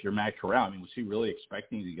if you're Matt Corral? Was he really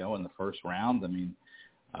expecting to go in the first round?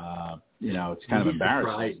 It's kind of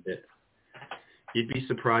embarrassing. You'd be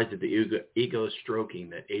surprised at the ego stroking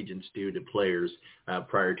that agents do to players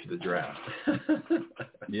prior to the draft.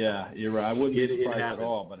 Yeah, you're right. I wouldn't be surprised at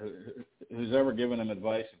all. But who's ever given him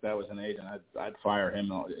advice, if that was an agent, I'd fire him,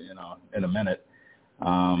 in a minute.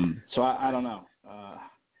 So I don't know.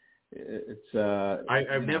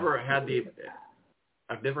 I've never had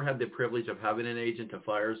the privilege of having an agent to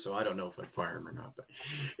fire, so I don't know if I'd fire him or not. But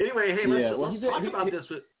anyway, hey, let's talk about this.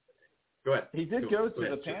 Go ahead. He did go to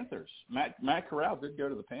the Panthers. Matt Corral did go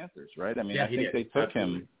to the Panthers, right? I think they took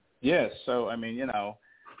him. Yes. So,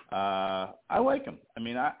 I like him.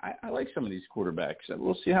 I like some of these quarterbacks.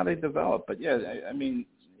 We'll see how they develop. But, yeah,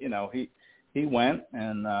 he went,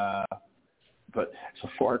 and but it's a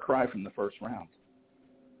far cry from the first round.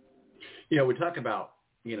 We talk about,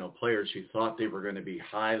 players who thought they were going to be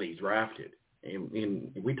highly drafted.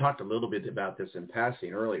 And we talked a little bit about this in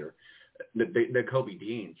passing earlier. The Kobe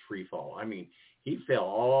Dean free fall. He fell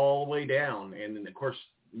all the way down, and then of course,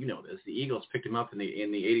 this, the Eagles picked him up in the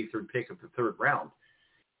 83rd pick of the third round.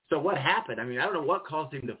 So what happened? I don't know what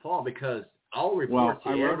caused him to fall, because all reports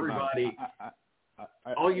everybody.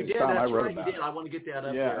 You did. That's right. You did. I want to get that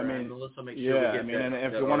up there. Melissa, make sure we get that. And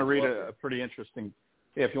if you want to read a pretty interesting,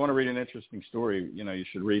 if you want to read an interesting story, you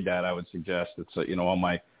should read that. I would suggest it's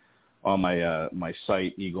on my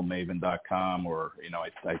site, eaglemaven.com, or,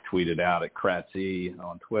 I tweeted out at Kracz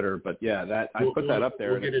on Twitter. But, yeah, I put that up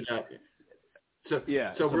there. We'll get it up. So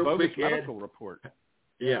it's real a bogus quick, medical report.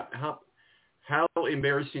 Yeah. How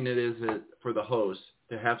embarrassing it is for the host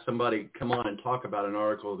to have somebody come on and talk about an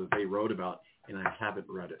article that they wrote about, and I haven't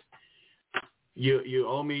read it. You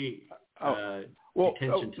owe me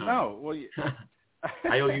detention time. No. Well,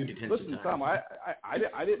 I owe you detention Listen, time. Tom, I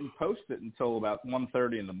didn't post it until about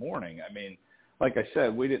 1:30 in the morning. Like I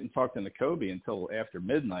said, we didn't talk to Nakobe until after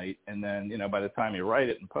midnight, and then, by the time you write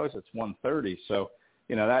it and post, it's 1:30. So,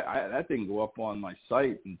 that didn't go up on my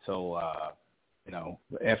site until,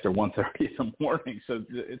 after 1:30 in the morning. So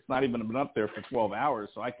it's not even been up there for 12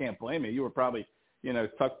 hours. So I can't blame you. You were probably,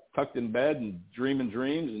 tucked in bed and dreaming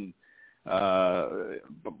dreams, and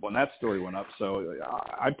when that story went up. So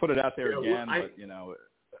I put it out there again, but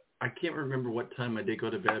I can't remember what time I did go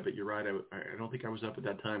to bed, but you're right. I don't think I was up at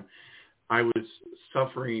that time. I was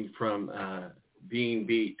suffering from being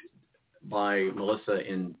beat by Melissa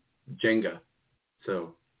in Jenga.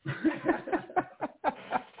 So.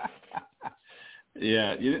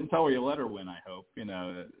 Yeah, you didn't tell her you let her win, I hope.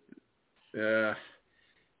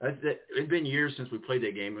 It's been years since we played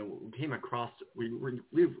that game, and we came across.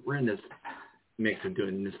 We're in this mix of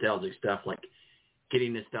doing nostalgic stuff, like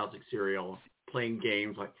getting nostalgic cereal, playing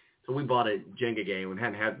games. So we bought a Jenga game and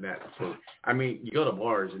hadn't had that. So, I mean, you go to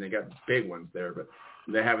bars and they got big ones there, but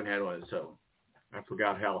they haven't had one. So I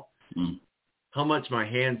forgot how much my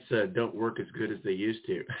hands don't work as good as they used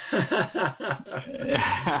to.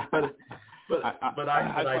 but I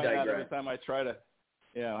find digress. out every time I try to,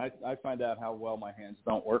 I find out how well my hands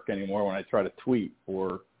don't work anymore when I try to tweet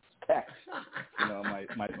or text.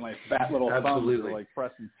 My fat little thumbs are like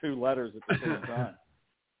pressing 2 letters at the same time.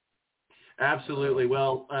 Absolutely.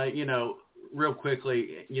 Well, real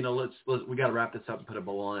quickly, we got to wrap this up and put a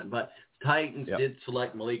bow on it. But Titans did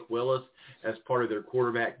select Malik Willis as part of their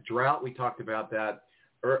quarterback drought. We talked about that,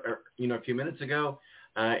 a few minutes ago,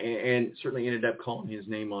 and certainly ended up calling his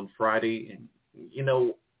name on Friday. And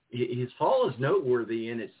his fall is noteworthy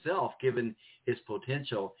in itself, given his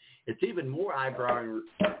potential. It's even more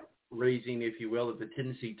eyebrow-raising, if you will, that the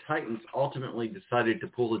Tennessee Titans ultimately decided to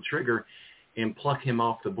pull the trigger and pluck him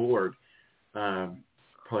off the board.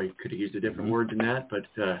 Probably could have used a different word than that, but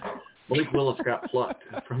Malik Willis got plucked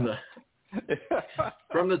from the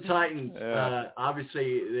Titans.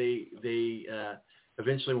 Obviously, they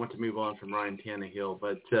eventually want to move on from Ryan Tannehill,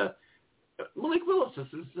 but Malik Willis, this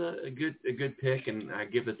is a good pick, and I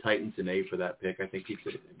give the Titans an A for that pick. I think he's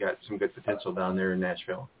got some good potential down there in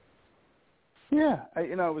Nashville. Yeah,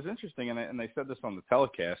 it was interesting, and they said this on the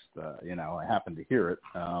telecast. I happened to hear it,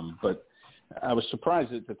 but I was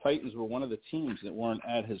surprised that the Titans were one of the teams that weren't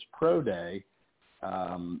at his pro day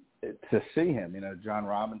to see him. John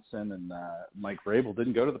Robinson and Mike Vrabel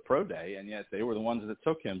didn't go to the pro day, and yet they were the ones that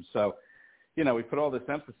took him. So, we put all this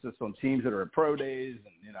emphasis on teams that are at pro days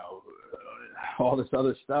and, all this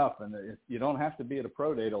other stuff. And you don't have to be at a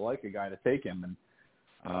pro day to like a guy to take him.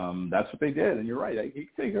 And that's what they did. And you're right. He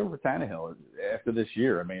could take over Tannehill after this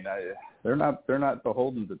year. I mean, they're not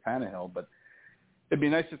beholden to Tannehill, but it'd be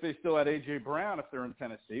nice if they still had A.J. Brown if they're in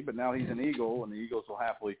Tennessee, but now he's an Eagle, and the Eagles will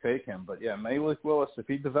happily take him. But, yeah, Malik Willis, if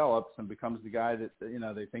he develops and becomes the guy that,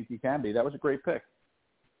 they think he can be, that was a great pick.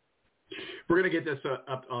 We're going to get this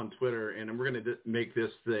up on Twitter, and we're going to make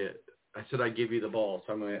this I said I'd give you the ball,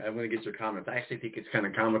 so I'm going to get your comments. I actually think it's kind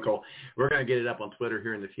of comical. We're going to get it up on Twitter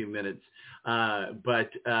here in a few minutes. But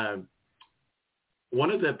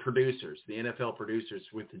one of the producers, the NFL producers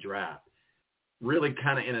with the draft, really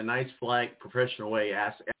kind of in a nice, polite, professional way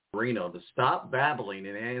asked Marino to stop babbling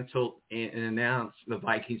and announce the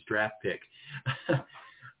Vikings draft pick.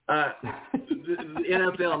 The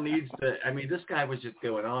NFL needs to – I mean, this guy was just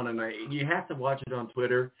going on, and you have to watch it on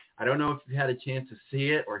Twitter. I don't know if you had a chance to see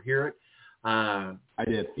it or hear it. I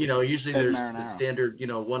did. Usually there's the standard,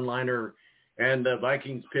 one-liner, and the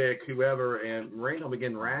Vikings pick whoever, and Marino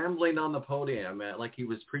began rambling on the podium like he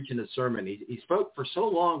was preaching a sermon. He spoke for so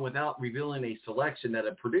long without revealing a selection that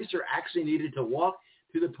a producer actually needed to walk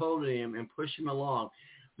to the podium and push him along.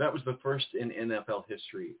 That was the first in NFL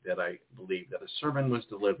history that I believe that a sermon was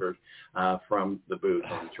delivered from the booth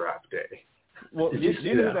on draft day. Well, you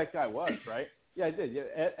knew who that guy was, right? Yeah, I did. Yeah,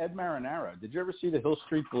 Ed Marinaro. Did you ever see the Hill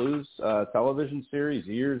Street Blues television series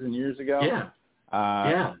years and years ago?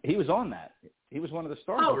 Yeah. He was on that. He was one of the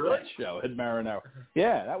stars of that show, Ed Marinaro.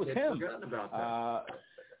 Yeah, that was him. I've forgotten about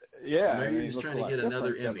that. Maybe he's trying to get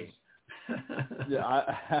another Emmy.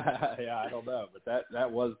 I don't know, but that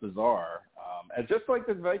was bizarre. And just like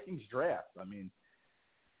the Vikings draft, I mean,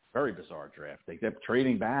 very bizarre draft. They kept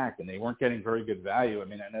trading back, and they weren't getting very good value. I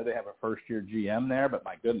mean, I know they have a first-year GM there, but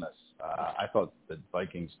my goodness, I thought the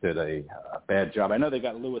Vikings did a bad job. I know they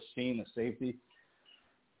got Lewis Seen, the safety,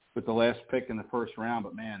 with the last pick in the first round,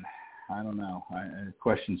 but, man, I don't know. I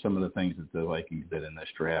question some of the things that the Vikings did in this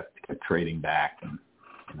draft, kept trading back and,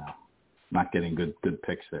 not getting good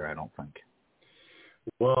picks there, I don't think.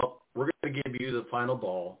 Well, we're going to give you the final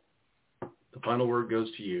ball. The final word goes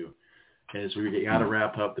to you as we got to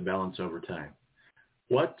wrap up the balance overtime.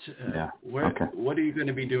 What are you going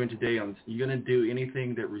to be doing today? Are you going to do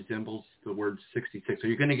anything that resembles the word 66? Are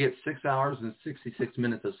you going to get 6 hours and 66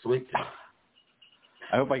 minutes of sleep today?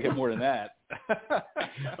 I hope I get more than that.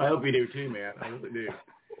 I hope you do too, man. I really do.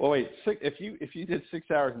 Well, wait. If you did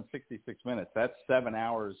 6 hours and 66 minutes, that's 7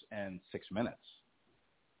 hours and 6 minutes.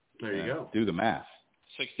 There you go. Do the math.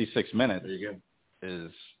 66 minutes there you go.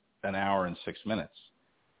 Is an hour and 6 minutes.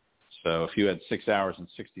 So if you had 6 hours and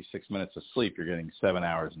 66 minutes of sleep, you're getting 7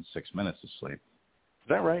 hours and 6 minutes of sleep. Is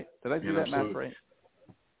that right? Did I do that math right?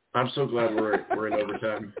 I'm so glad we're in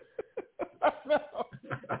overtime.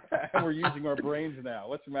 And we're using our brains now.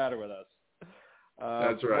 What's the matter with us?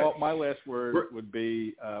 That's right. Well, my last word would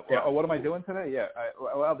be, what am I doing today? Yeah,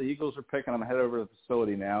 the Eagles are picking. I'm headed over to the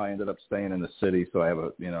facility now. I ended up staying in the city, so I have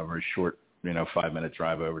a very short 5-minute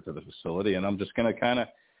drive over to the facility, and I'm just going to kind of,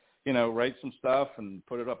 write some stuff and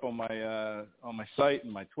put it up on my site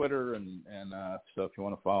and my Twitter, and so if you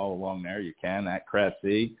want to follow along there, you can at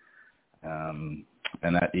Kracz, and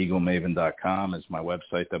at eaglemaven.com is my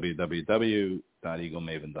website,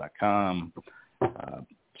 www.eaglemaven.com.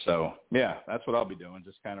 So yeah, that's what I'll be doing,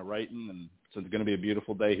 just kind of writing, and so it's going to be a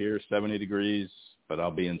beautiful day here, 70 degrees, but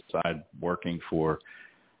I'll be inside working for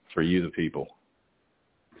you, the people.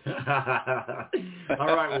 All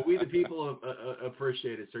right. Well, we the people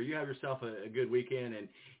appreciate it, sir. You have yourself a good weekend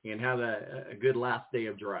and have a good last day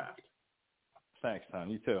of draft. Thanks, Tom.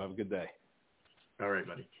 You too. Have a good day. All right,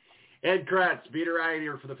 buddy. Ed Kracz, beater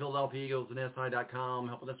writer for the Philadelphia Eagles and SI.com,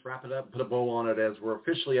 helping us wrap it up, put a bow on it as we're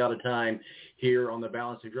officially out of time here on The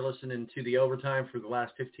Balance. If you're listening to the overtime for the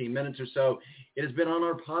last 15 minutes or so, it has been on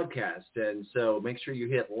our podcast. And so make sure you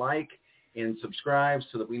hit like and subscribe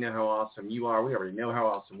so that we know how awesome you are. We already know how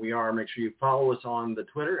awesome we are. Make sure you follow us on the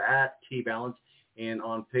Twitter at TBalance and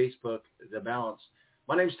on Facebook, The Balance.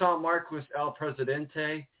 My name's Tom Marquis, El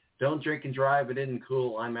Presidente. Don't drink and drive. It isn't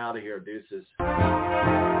cool. I'm out of here. Deuces.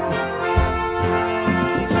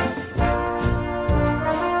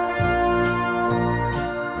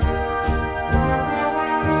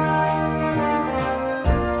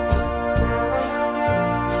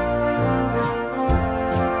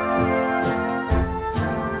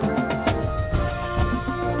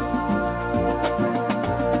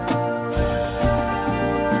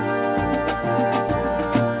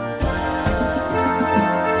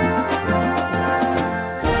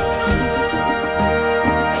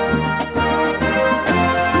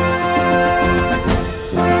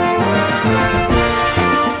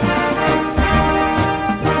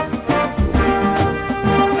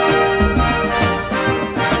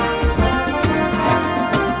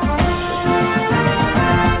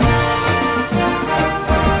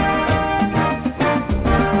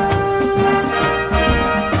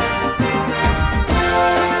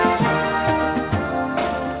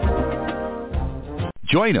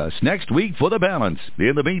 Join us next week for The Balance.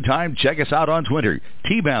 In the meantime, check us out on Twitter,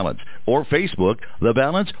 T-Balance, or Facebook, The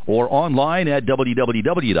Balance, or online at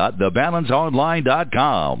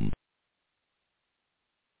www.thebalanceonline.com.